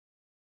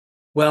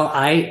 Well,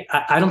 I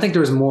don't think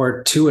there was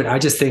more to it. I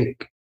just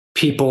think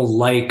people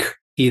like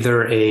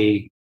either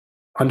a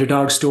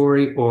underdog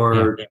story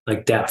or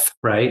like death,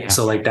 right? Yeah.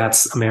 So like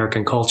that's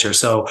American culture.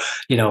 So,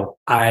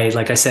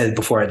 like I said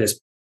before, I had this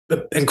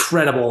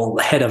incredible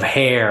head of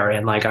hair,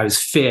 and like I was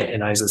fit,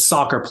 and I was a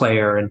soccer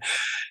player and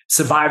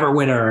Survivor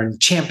winner and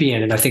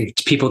champion. And I think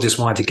people just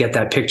wanted to get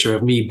that picture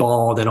of me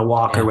bald and a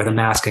walker with a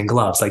mask and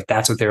gloves. Like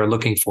that's what they were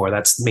looking for.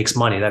 That makes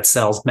money. That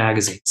sells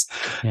magazines.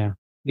 Yeah.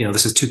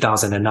 This is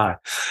 2009.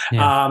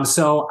 Yeah.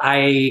 So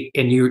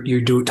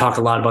you do talk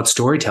a lot about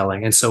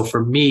storytelling. And so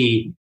for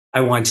me,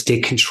 I wanted to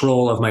take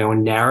control of my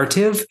own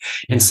narrative.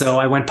 And so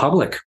I went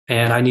public,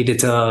 and I needed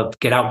to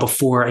get out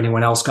before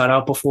anyone else got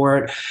out before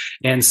it.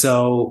 And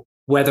so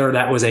whether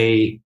that was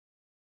a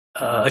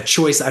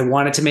choice I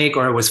wanted to make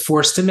or I was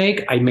forced to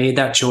make, I made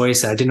that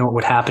choice. I didn't know what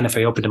would happen if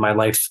I opened my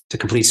life to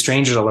complete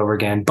strangers all over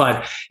again,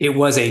 but it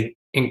was a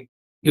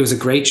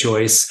great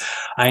choice.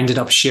 I ended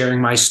up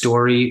sharing my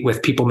story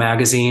with People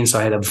magazine. So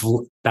I had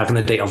back in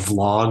the day, a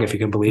vlog, if you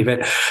can believe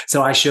it.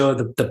 So I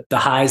showed the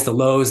highs, the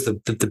lows,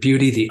 the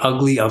beauty, the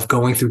ugly of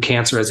going through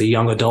cancer as a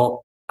young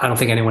adult. I don't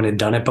think anyone had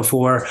done it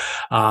before,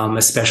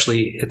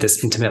 especially at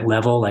this intimate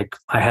level. Like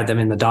I had them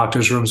in the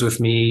doctor's rooms with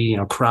me,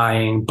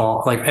 crying,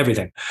 like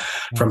everything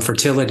from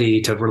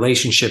fertility to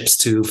relationships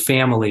to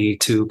family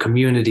to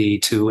community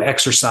to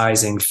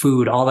exercising,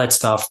 food, all that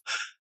stuff.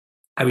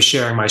 I was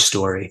sharing my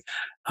story.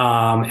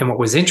 And what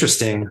was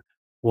interesting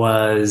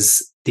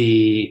was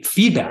the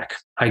feedback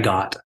I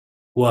got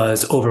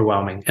was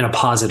overwhelming in a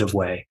positive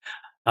way.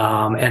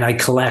 And I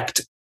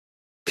collect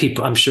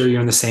people. I'm sure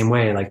you're in the same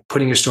way, like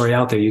putting your story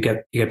out there, you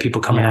get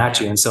people coming at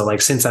you. And so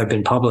like, since I've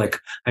been public,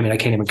 I mean, I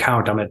can't even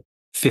count. I'm at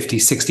 50,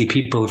 60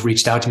 people have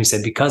reached out to me,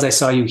 said, because I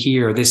saw you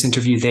here, or this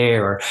interview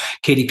there, or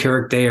Katie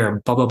Couric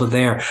there, blah, blah, blah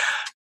there.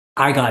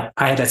 I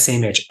had that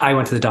same itch. I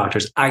went to the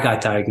doctors. I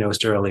got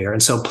diagnosed earlier.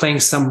 And so playing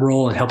some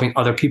role in helping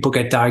other people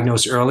get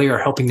diagnosed earlier, or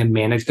helping them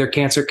manage their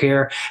cancer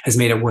care, has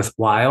made it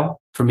worthwhile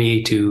for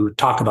me to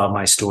talk about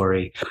my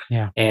story.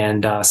 Yeah.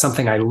 And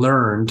something I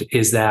learned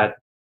is that,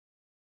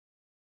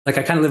 like,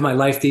 I kind of live my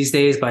life these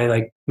days by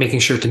like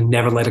making sure to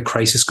never let a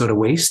crisis go to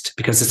waste,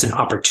 because it's an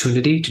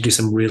opportunity to do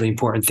some really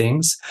important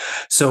things.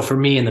 So for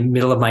me, in the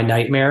middle of my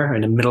nightmare,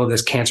 in the middle of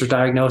this cancer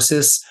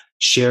diagnosis,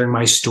 sharing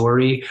my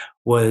story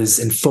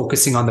and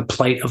focusing on the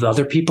plight of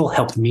other people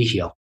helped me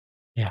heal.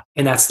 Yeah.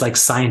 And that's like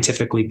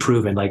scientifically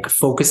proven, like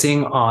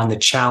focusing on the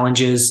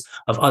challenges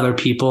of other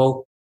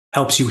people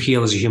helps you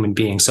heal as a human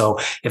being. So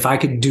if I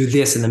could do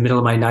this in the middle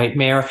of my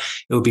nightmare,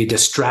 it would be a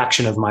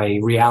distraction of my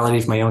reality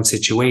of my own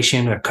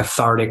situation, a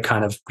cathartic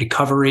kind of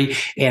recovery,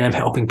 and I'm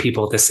helping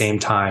people at the same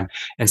time.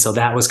 And so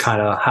that was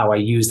kind of how I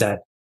used that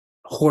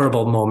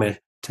horrible moment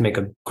to make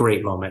a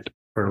great moment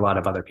for a lot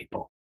of other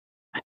people.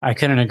 I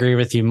couldn't agree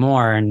with you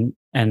more.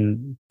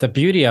 And the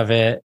beauty of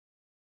it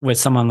with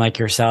someone like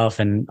yourself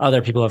and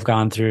other people who have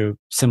gone through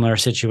similar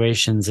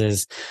situations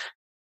is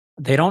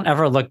they don't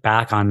ever look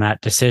back on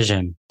that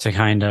decision to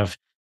kind of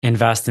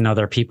invest in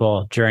other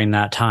people during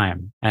that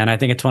time. And I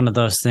think it's one of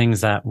those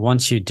things that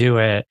once you do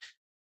it,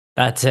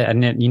 that's it.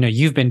 And then,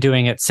 you've been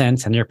doing it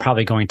since, and you're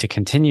probably going to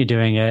continue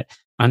doing it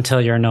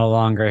until you're no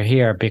longer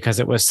here, because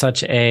it was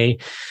such a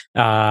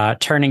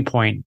turning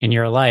point in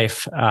your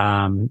life.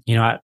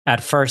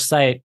 At first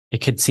sight, it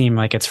could seem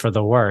like it's for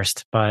the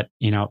worst, but,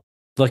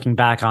 looking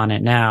back on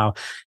it now,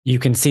 you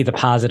can see the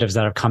positives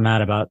that have come out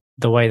about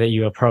the way that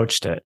you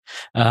approached it.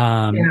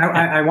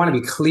 I want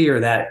to be clear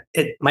that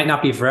it might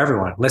not be for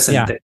everyone. Listen,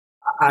 yeah.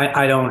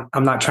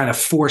 I'm not trying to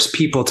force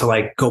people to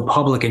like go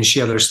public and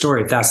share their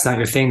story. If that's not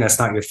your thing, that's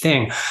not your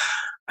thing.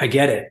 I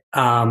get it.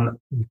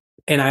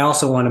 And I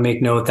also want to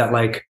make note that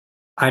like,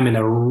 I'm in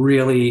a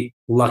really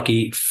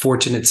lucky,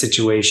 fortunate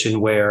situation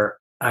where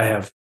I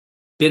have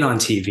been on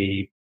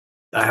TV.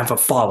 I have a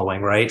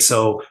following, right?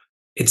 So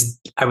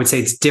I would say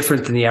it's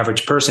different than the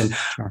average person,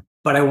 sure.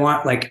 But I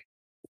want like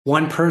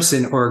one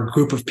person or a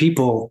group of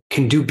people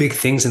can do big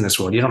things in this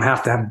world. You don't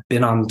have to have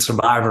been on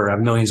Survivor, have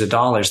millions of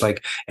dollars.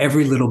 Like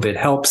every little bit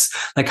helps.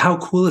 Like how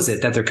cool is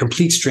it that they're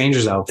complete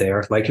strangers out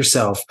there like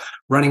yourself,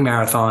 running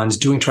marathons,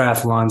 doing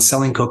triathlons,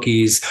 selling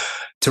cookies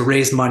to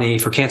raise money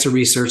for cancer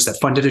research that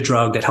funded a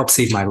drug that helped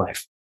save my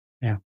life.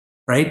 Yeah.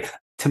 Right.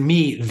 To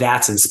me,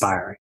 that's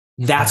inspiring.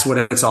 That's what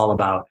it's all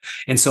about.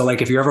 And so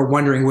like, if you're ever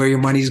wondering where your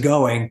money's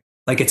going,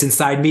 like it's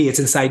inside me, it's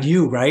inside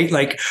you, right?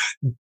 Like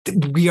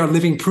we are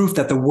living proof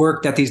that the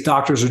work that these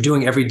doctors are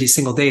doing every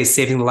single day is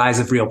saving the lives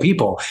of real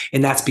people.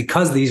 And that's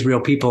because these real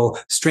people,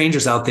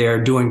 strangers out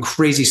there doing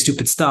crazy,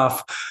 stupid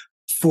stuff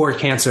for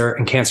cancer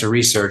and cancer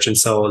research. And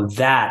so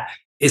that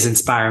is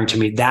inspiring to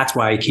me. That's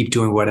why I keep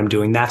doing what I'm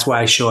doing. That's why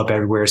I show up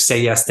everywhere,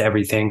 say yes to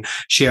everything,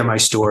 share my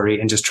story,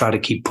 and just try to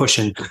keep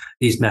pushing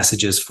these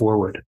messages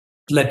forward.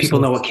 Let people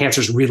know what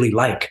cancer is really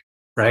like,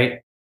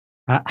 right?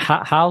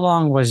 How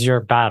long was your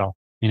battle?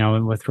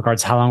 With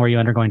regards to how long were you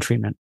undergoing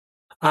treatment?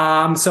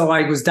 So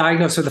I was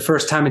diagnosed for the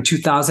first time in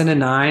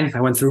 2009. I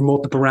went through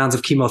multiple rounds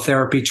of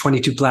chemotherapy,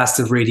 22 blasts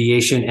of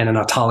radiation, and an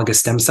autologous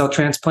stem cell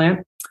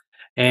transplant.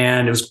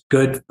 And it was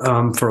good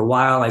for a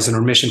while. I was in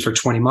remission for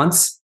 20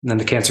 months. And then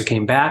the cancer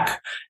came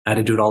back. I had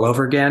to do it all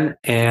over again.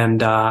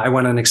 And I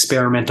went on an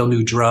experimental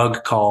new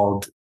drug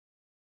called,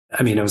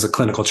 it was a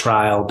clinical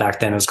trial. Back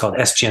then it was called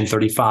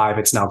SGN35.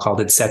 It's now called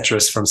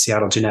Etcetras from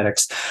Seattle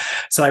Genetics.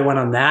 So I went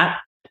on that.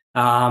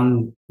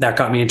 That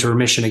got me into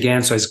remission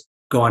again. So I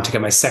go on to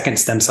get my second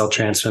stem cell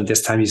transplant,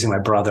 this time using my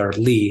brother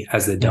Lee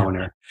as the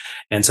donor. Yeah.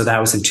 And so that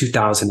was in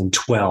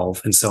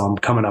 2012. And so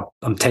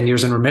I'm 10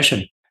 years in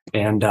remission.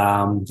 And,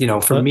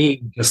 for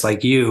me, just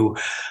like you,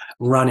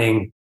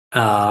 running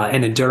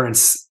and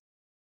endurance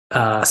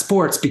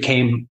sports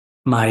became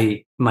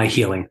my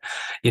healing,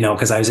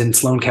 because I was in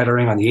Sloan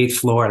Kettering on the 8th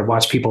floor. I'd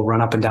watch people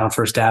run up and down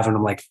First Avenue.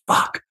 I'm like,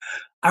 fuck,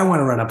 I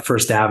want to run up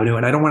First Avenue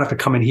and I don't want to have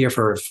to come in here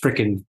for a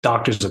freaking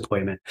doctor's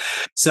appointment.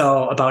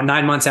 So about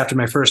 9 months after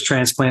my first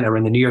transplant, I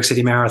ran the New York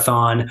City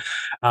Marathon.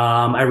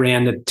 I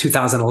ran the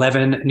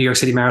 2011 New York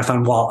City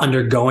Marathon while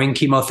undergoing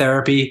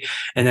chemotherapy.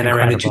 And then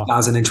Incredible. I ran the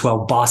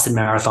 2012 Boston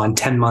Marathon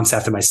 10 months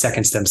after my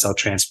second stem cell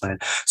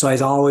transplant. So I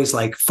was always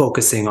like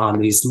focusing on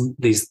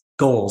these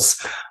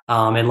goals.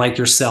 And like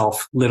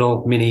yourself,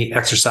 little mini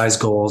exercise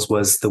goals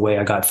was the way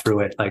I got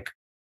through it. Like,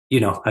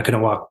 I couldn't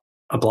walk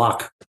a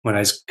block when I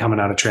was coming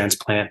out of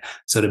transplant.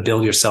 So to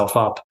build yourself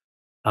up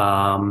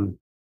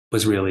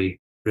was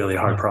really, really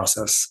hard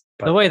process.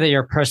 But the way that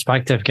your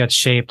perspective gets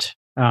shaped,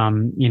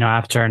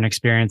 after an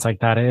experience like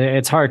that,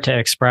 it's hard to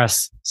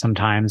express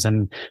sometimes.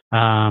 And,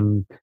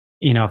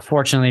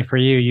 fortunately for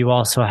you, you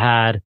also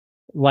had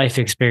life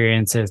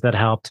experiences that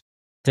helped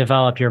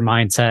develop your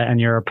mindset and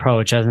your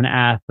approach as an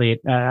athlete,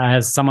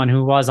 as someone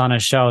who was on a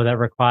show that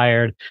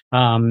required,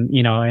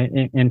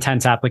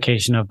 intense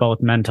application of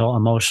both mental,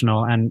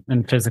 emotional,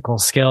 and physical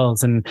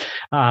skills. And,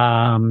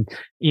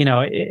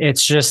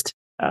 it's just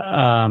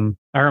a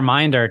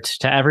reminder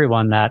to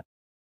everyone that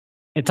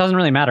it doesn't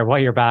really matter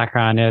what your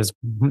background is.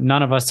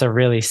 None of us are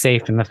really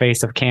safe in the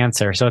face of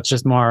cancer. So it's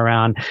just more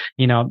around,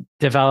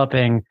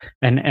 developing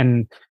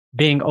and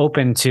being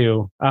open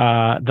to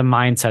the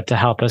mindset to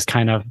help us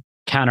kind of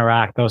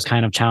counteract those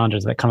kind of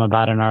challenges that come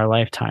about in our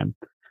lifetime.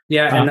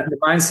 Yeah. And the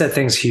mindset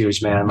thing's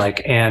huge, man.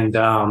 Like, and,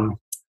 I'm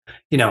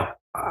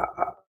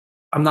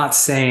not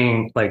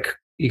saying like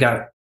you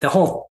got the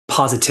whole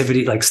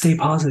positivity, like stay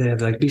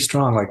positive, like be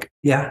strong. Like,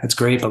 yeah, it's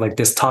great. But like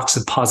this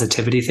toxic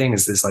positivity thing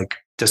is this like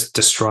just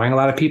destroying a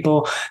lot of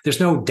people. There's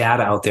no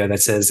data out there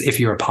that says if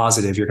you're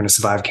positive, you're going to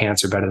survive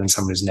cancer better than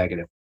someone who's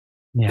negative.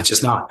 Yeah. It's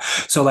just not.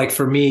 So like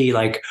for me,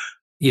 like,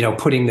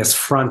 putting this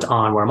front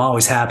on where I'm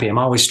always happy, I'm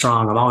always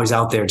strong, I'm always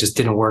out there just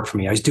didn't work for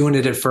me. I was doing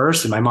it at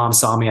first and my mom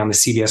saw me on the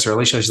CBS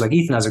Early Show. She's like,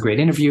 Ethan, that was a great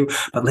interview,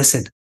 but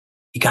listen,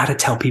 you got to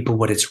tell people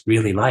what it's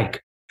really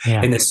like.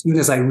 Yeah. And as soon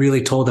as I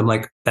really told them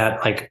like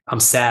that, like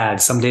I'm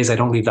sad, some days I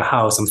don't leave the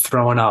house, I'm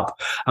throwing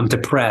up, I'm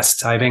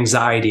depressed, I have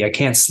anxiety, I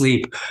can't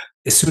sleep.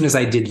 As soon as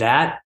I did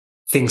that,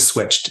 things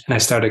switched and I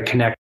started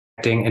connecting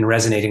and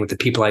resonating with the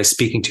people I was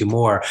speaking to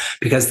more,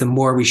 because the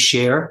more we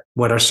share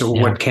what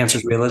cancer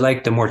is really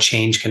like, the more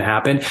change can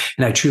happen.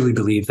 And I truly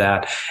believe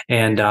that.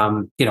 And,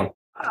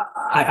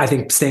 I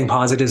think staying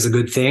positive is a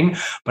good thing,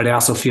 but I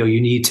also feel you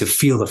need to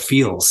feel the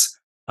feels.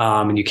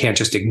 And you can't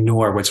just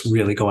ignore what's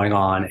really going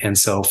on. And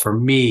so for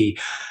me,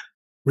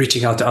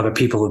 reaching out to other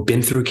people who've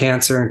been through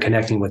cancer and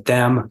connecting with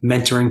them,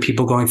 mentoring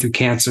people going through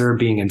cancer,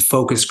 being in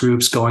focus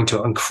groups, going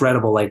to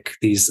incredible, like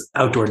these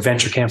outdoor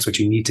adventure camps, which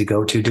you need to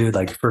go to, dude,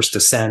 like First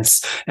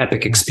Ascents,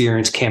 Epic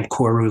Experience, Camp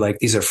Koru, like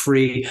these are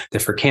free. They're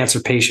for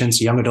cancer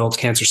patients, young adults,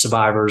 cancer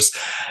survivors.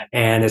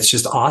 And it's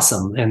just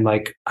awesome. And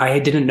like, I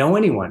didn't know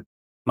anyone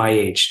my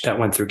age that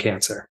went through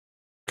cancer.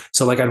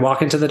 So like I'd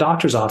walk into the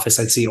doctor's office,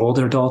 I'd see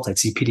older adults, I'd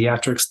see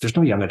pediatrics. There's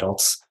no young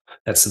adults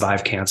that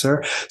survive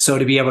cancer. So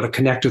to be able to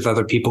connect with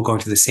other people going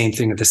through the same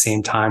thing at the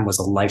same time was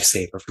a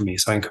lifesaver for me.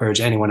 So I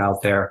encourage anyone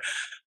out there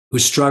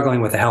who's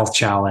struggling with a health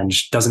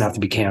challenge, doesn't have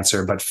to be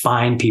cancer, but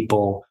find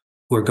people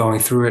who are going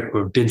through it, who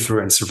have been through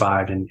it and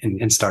survived,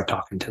 and start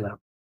talking to them.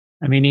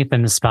 I mean,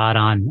 Ethan is spot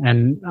on.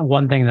 And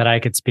one thing that I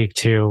could speak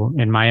to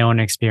in my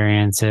own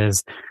experience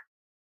is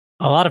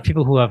a lot of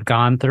people who have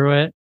gone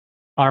through it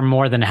are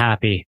more than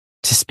happy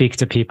to speak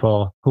to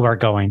people who are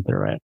going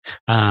through it.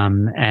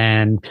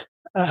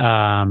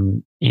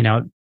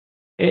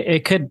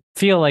 It could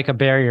feel like a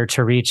barrier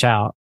to reach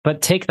out,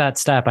 but take that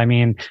step. I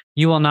mean,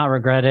 you will not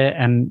regret it.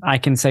 And I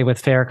can say with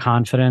fair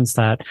confidence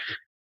that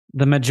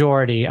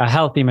a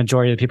healthy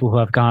majority of the people who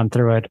have gone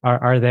through it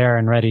are there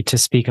and ready to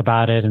speak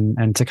about it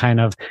and to kind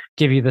of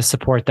give you the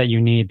support that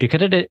you need,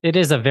 because it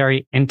is a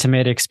very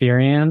intimate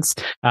experience.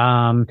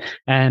 To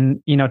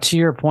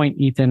your point,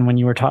 Ethan, when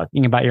you were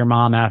talking about your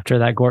mom after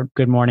that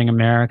Good Morning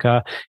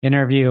America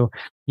interview,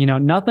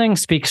 nothing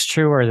speaks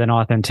truer than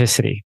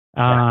authenticity.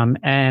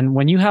 And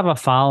when you have a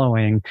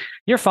following,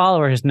 your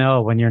followers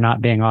know when you're not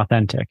being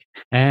authentic.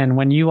 And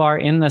when you are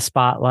in the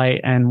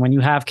spotlight and when you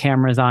have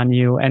cameras on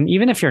you, and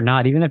even if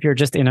you're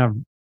just in a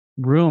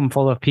room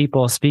full of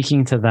people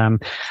speaking to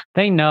them,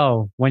 they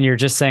know when you're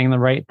just saying the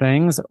right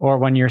things or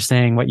when you're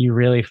saying what you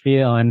really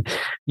feel. And,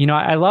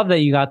 I love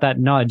that you got that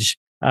nudge,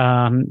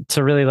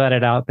 to really let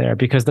it out there,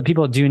 because the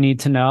people do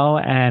need to know.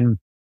 And,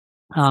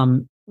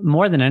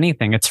 more than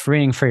anything, it's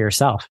freeing for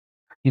yourself.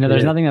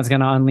 There's nothing that's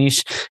going to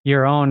unleash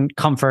your own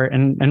comfort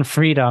and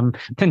freedom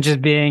than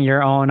just being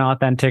your own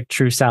authentic,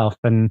 true self.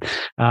 And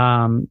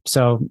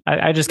so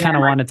I just kind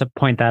of wanted to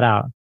point that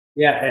out.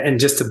 Yeah. And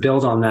just to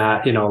build on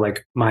that,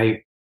 like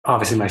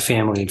obviously my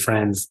family and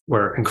friends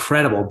were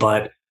incredible,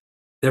 but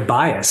they're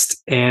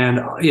biased.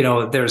 And,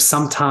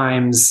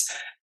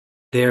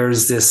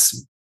 there's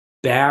this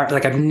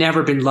like I've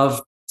never been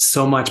loved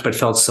so much, but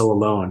felt so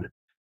alone,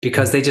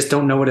 because they just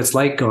don't know what it's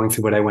like going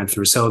through what I went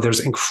through. So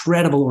there's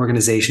incredible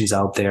organizations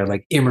out there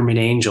like Immerman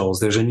Angels.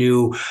 There's a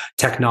new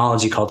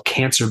technology called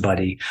Cancer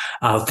Buddy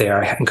out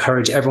there. I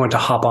encourage everyone to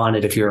hop on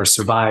it if you're a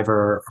survivor,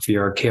 or if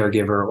you're a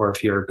caregiver, or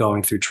if you're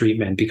going through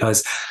treatment,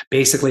 because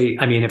basically,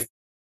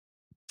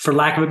 for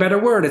lack of a better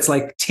word, it's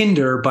like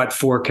Tinder, but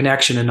for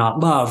connection and not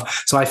love.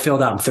 So I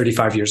filled out, I'm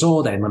 35 years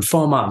old. I had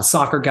lymphoma. I'm a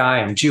soccer guy.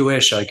 I'm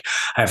Jewish. Like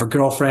I have a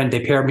girlfriend.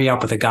 They paired me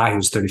up with a guy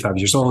who's 35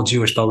 years old,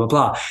 Jewish, blah, blah,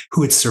 blah,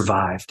 who had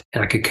survived,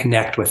 and I could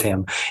connect with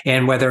him.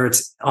 And whether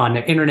it's on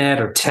the internet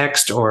or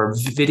text or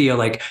video,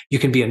 like you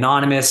can be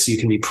anonymous, you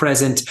can be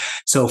present.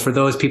 So for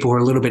those people who are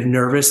a little bit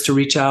nervous to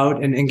reach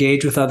out and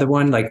engage with other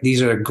one, like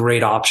these are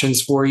great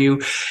options for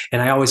you.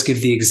 And I always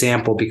give the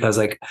example because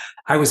like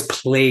I was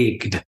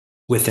plagued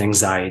with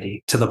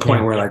anxiety to the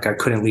point where like I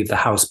couldn't leave the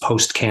house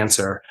post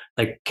cancer.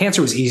 Like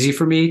cancer was easy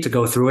for me to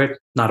go through it.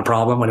 Not a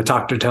problem. When a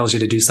doctor tells you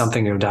to do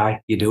something or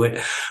die, you do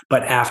it.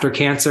 But after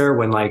cancer,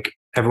 when like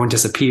everyone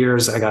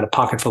disappears, I got a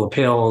pocket full of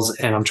pills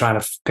and I'm trying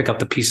to pick up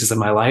the pieces of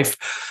my life.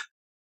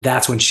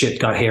 That's when shit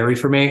got hairy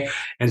for me.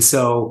 And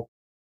so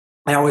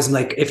I always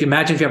like, if you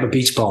have a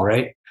beach ball,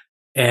 right?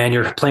 And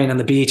you're playing on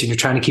the beach and you're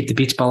trying to keep the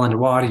beach ball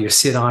underwater, you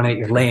sit on it,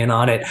 you're laying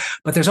on it,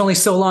 but there's only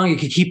so long you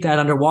can keep that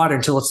underwater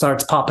until it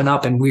starts popping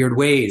up in weird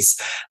ways.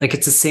 Like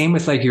it's the same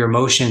with like your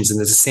emotions,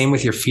 and it's the same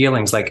with your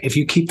feelings. Like if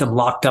you keep them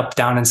locked up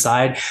down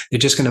inside, they're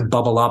just going to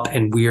bubble up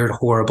in weird,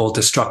 horrible,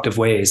 destructive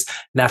ways.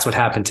 And that's what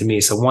happened to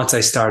me. So once I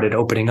started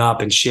opening up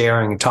and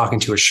sharing and talking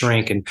to a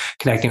shrink and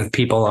connecting with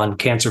people on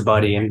Cancer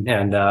Buddy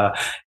and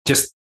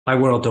just my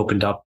world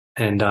opened up,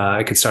 and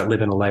I could start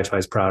living a life I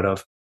was proud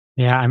of.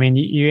 Yeah, I mean,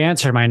 you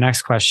answered my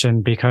next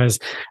question, because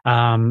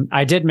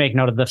I did make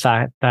note of the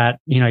fact that,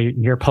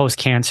 your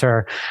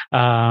post-cancer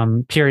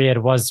period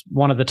was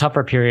one of the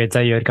tougher periods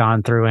that you had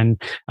gone through. And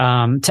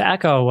to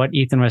echo what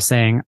Ethan was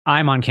saying,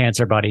 I'm on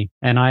Cancer Buddy,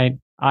 and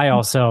I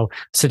also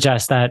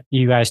suggest that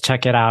you guys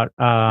check it out.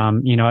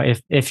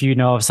 If you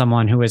know of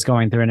someone who is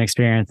going through an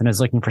experience and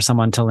is looking for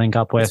someone to link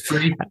up with,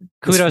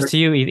 kudos to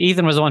you.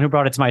 Ethan was the one who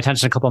brought it to my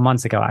attention a couple of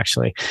months ago,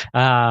 actually.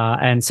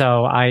 And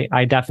so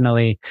I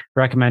definitely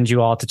recommend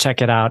you all to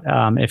check it out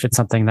if it's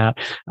something that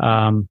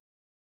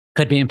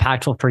could be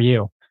impactful for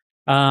you.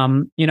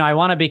 I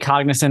want to be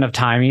cognizant of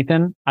time,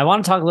 Ethan. I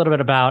want to talk a little bit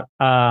about,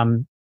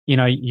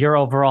 your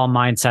overall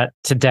mindset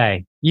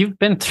today. you've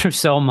been through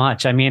so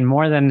much. I mean,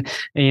 more than,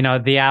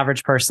 the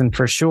average person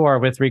for sure,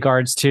 with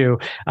regards to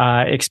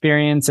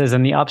experiences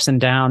and the ups and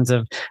downs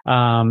of,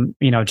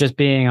 just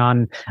being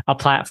on a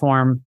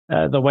platform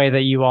the way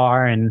that you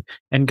are, and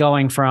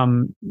going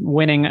from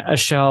winning a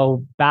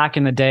show back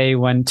in the day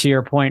when, to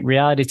your point,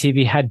 reality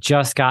TV had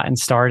just gotten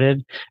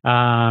started.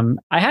 I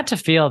had to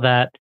feel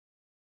that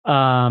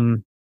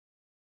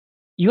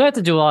you had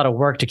to do a lot of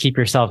work to keep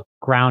yourself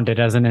grounded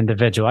as an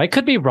individual. I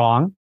could be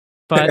wrong,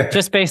 but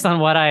just based on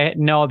what I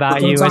know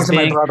about you as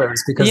being, my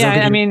brothers, because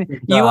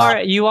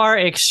you are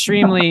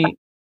extremely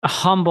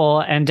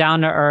humble and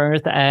down to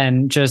earth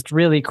and just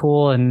really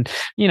cool. And,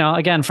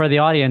 again, for the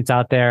audience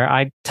out there,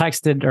 I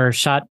texted or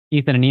shot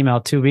Ethan an email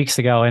 2 weeks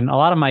ago, and a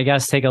lot of my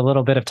guests take a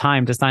little bit of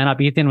time to sign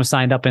up. Ethan was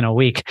signed up in a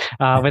week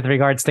with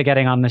regards to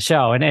getting on the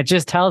show. And it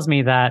just tells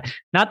me that,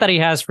 not that he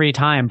has free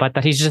time, but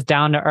that he's just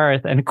down to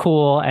earth and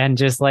cool and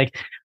just like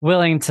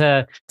willing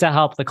to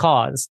help the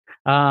cause.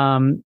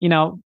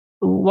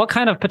 What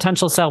kind of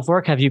potential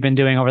self-work have you been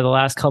doing over the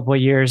last couple of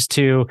years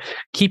to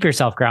keep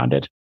yourself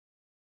grounded?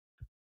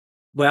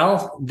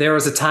 Well, there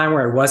was a time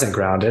where I wasn't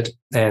grounded.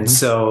 And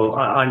so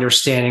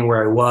understanding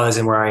where I was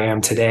and where I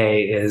am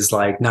today is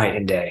like night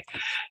and day.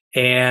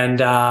 And,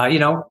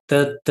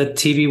 the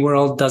TV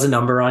world does a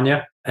number on you,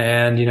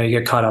 and, you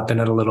get caught up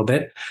in it a little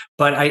bit.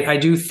 But I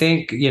do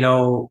think,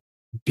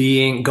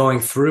 going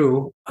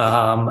through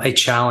a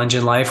challenge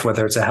in life,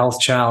 whether it's a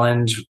health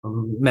challenge,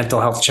 mental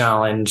health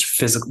challenge,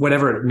 physical,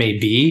 whatever it may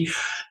be,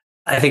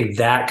 I think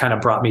that kind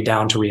of brought me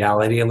down to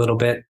reality a little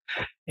bit.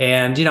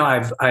 And,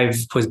 I've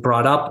was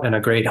brought up in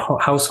a great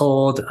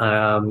household,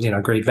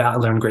 learned great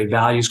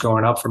values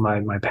growing up from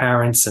my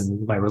parents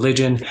and my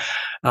religion.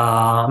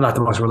 I'm not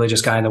the most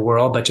religious guy in the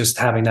world, but just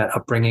having that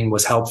upbringing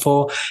was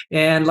helpful.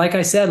 And like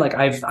I said, like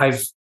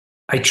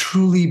I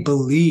truly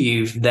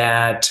believe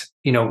that,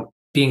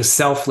 being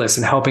selfless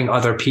and helping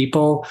other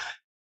people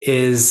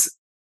is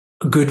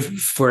good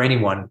for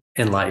anyone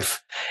in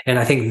life. And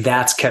I think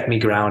that's kept me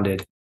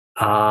grounded.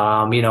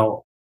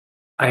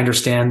 I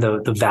understand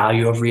the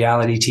value of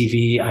reality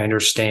TV. I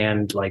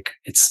understand, like,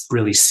 it's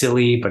really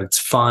silly, but it's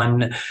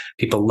fun.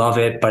 People love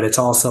it, but it's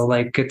also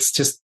like, it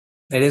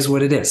is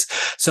what it is.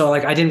 So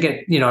like, I didn't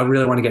get, I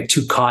really want to get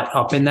too caught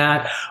up in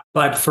that.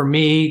 But for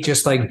me,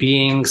 just like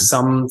being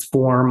some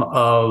form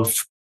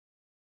of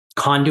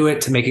conduit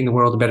to making the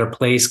world a better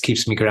place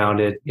keeps me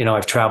grounded.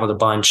 I've traveled a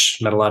bunch,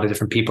 met a lot of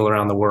different people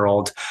around the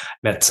world,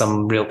 met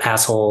some real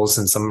assholes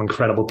and some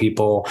incredible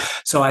people.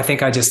 So I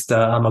think I just,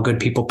 I'm a good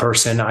people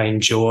person. I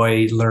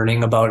enjoy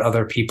learning about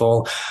other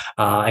people.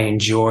 I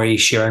enjoy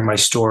sharing my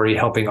story,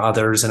 helping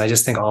others. And I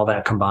just think all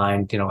that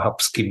combined,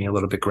 helps keep me a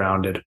little bit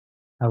grounded.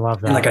 I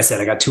love that. And like I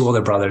said, I got 2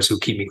 older brothers who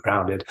keep me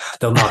grounded.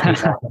 They'll knock me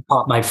down,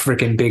 pop my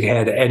freaking big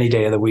head any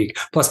day of the week.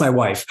 Plus my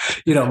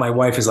wife. My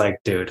wife is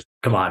like, dude,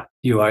 come on.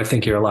 I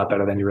think you're a lot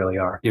better than you really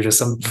are. You're just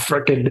some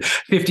freaking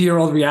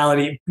 50-year-old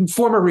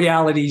former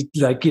reality,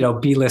 like,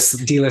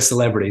 B-list, D-list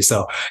celebrity.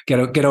 So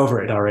get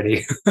over it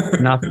already.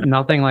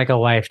 Nothing like a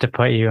wife to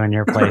put you in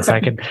your place. I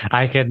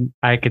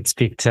could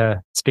speak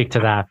to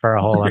that for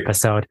a whole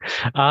episode.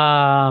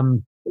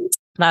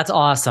 That's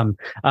awesome.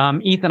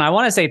 Ethan, I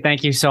want to say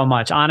thank you so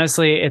much.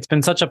 Honestly, it's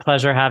been such a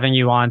pleasure having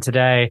you on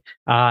today.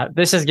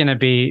 This is going to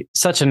be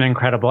such an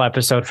incredible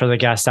episode for the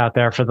guests out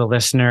there, for the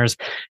listeners.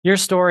 Your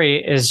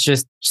story is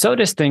just so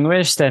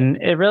distinguished, and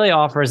it really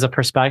offers a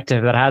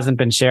perspective that hasn't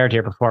been shared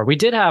here before. We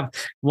did have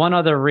one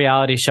other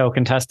reality show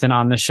contestant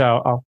on the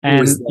show,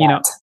 and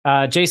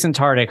Jason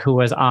Tardik, who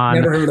was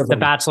on The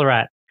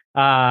Bachelorette.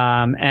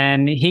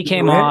 And he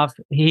came off,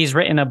 he's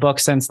written a book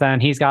since then.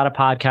 He's got a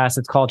podcast.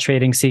 It's called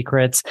Trading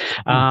Secrets.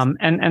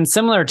 And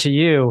similar to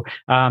you,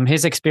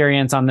 his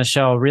experience on the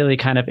show really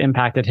kind of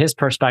impacted his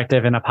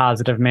perspective in a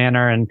positive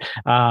manner. And,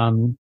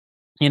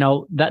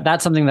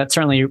 that's something that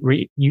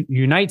certainly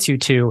unites you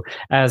two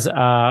as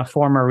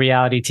former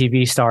reality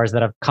TV stars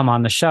that have come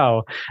on the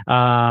show.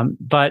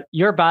 But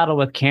your battle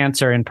with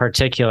cancer in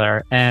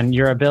particular, and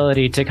your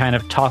ability to kind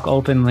of talk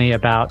openly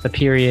about the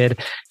period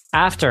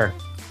after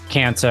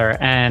cancer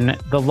and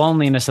the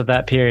loneliness of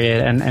that period,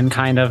 and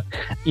kind of,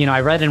 I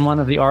read in one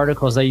of the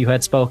articles that you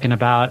had spoken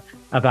about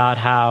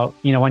how,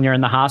 when you're in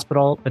the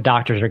hospital, the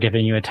doctors are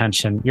giving you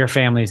attention, your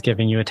family's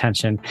giving you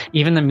attention,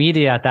 even the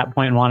media at that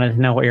point wanted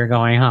to know what you're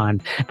going on.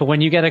 But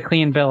when you get a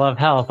clean bill of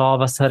health, all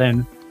of a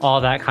sudden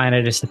all that kind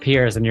of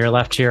disappears, and you're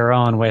left to your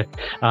own with,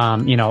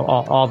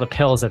 all the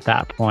pills at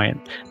that point.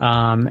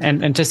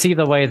 And to see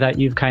the way that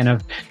you've kind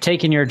of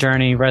taken your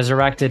journey,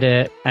 resurrected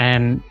it,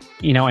 and,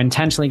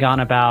 intentionally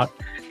gone about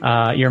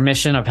your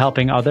mission of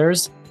helping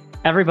others.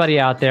 Everybody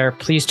out there,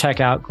 please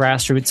check out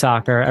Grassroots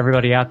Soccer.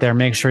 Everybody out there,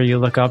 make sure you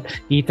look up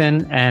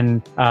Ethan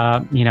and,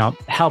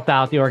 help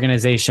out the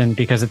organization,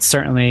 because it's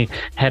certainly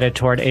headed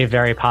toward a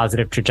very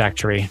positive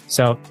trajectory.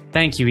 So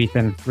thank you,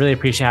 Ethan. Really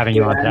appreciate having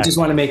you on today. I just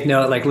want to make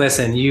note, like,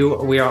 listen,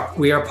 we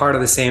are part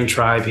of the same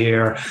tribe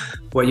here.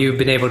 What you've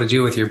been able to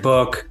do with your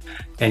book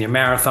and your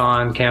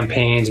marathon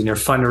campaigns and your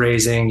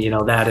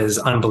fundraising, that is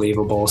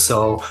unbelievable.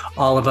 So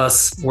all of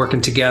us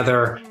working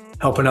together,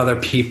 helping other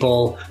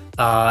people,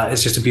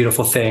 It's just a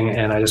beautiful thing.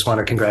 And I just want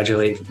to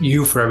congratulate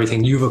you for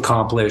everything you've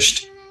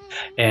accomplished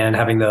and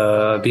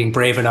being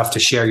brave enough to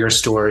share your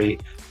story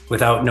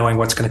without knowing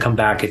what's going to come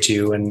back at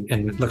you. And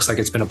it looks like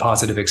it's been a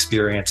positive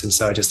experience. And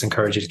so I just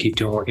encourage you to keep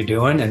doing what you're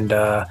doing. And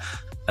I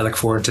look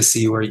forward to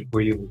see where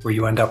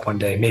you end up one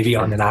day, maybe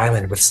on an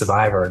island with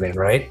Survivor again,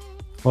 right?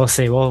 We'll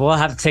see. We'll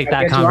have to take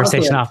that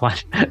conversation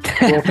offline.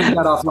 We'll take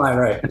that offline,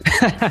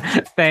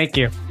 right? Thank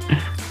you.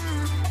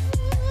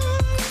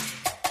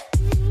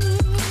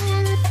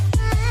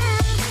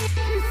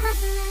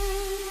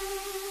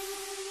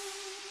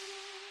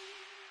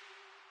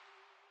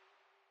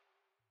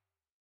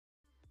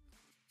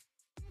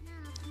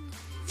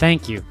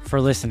 Thank you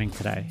for listening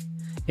today.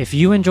 If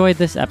you enjoyed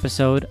this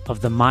episode of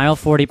the Mile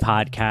 40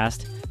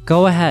 podcast,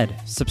 go ahead,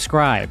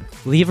 subscribe,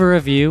 leave a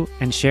review,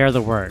 and share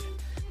the word.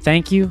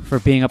 Thank you for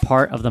being a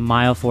part of the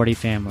Mile 40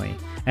 family,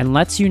 and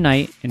let's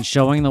unite in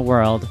showing the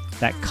world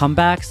that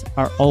comebacks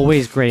are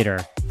always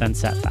greater than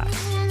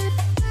setbacks.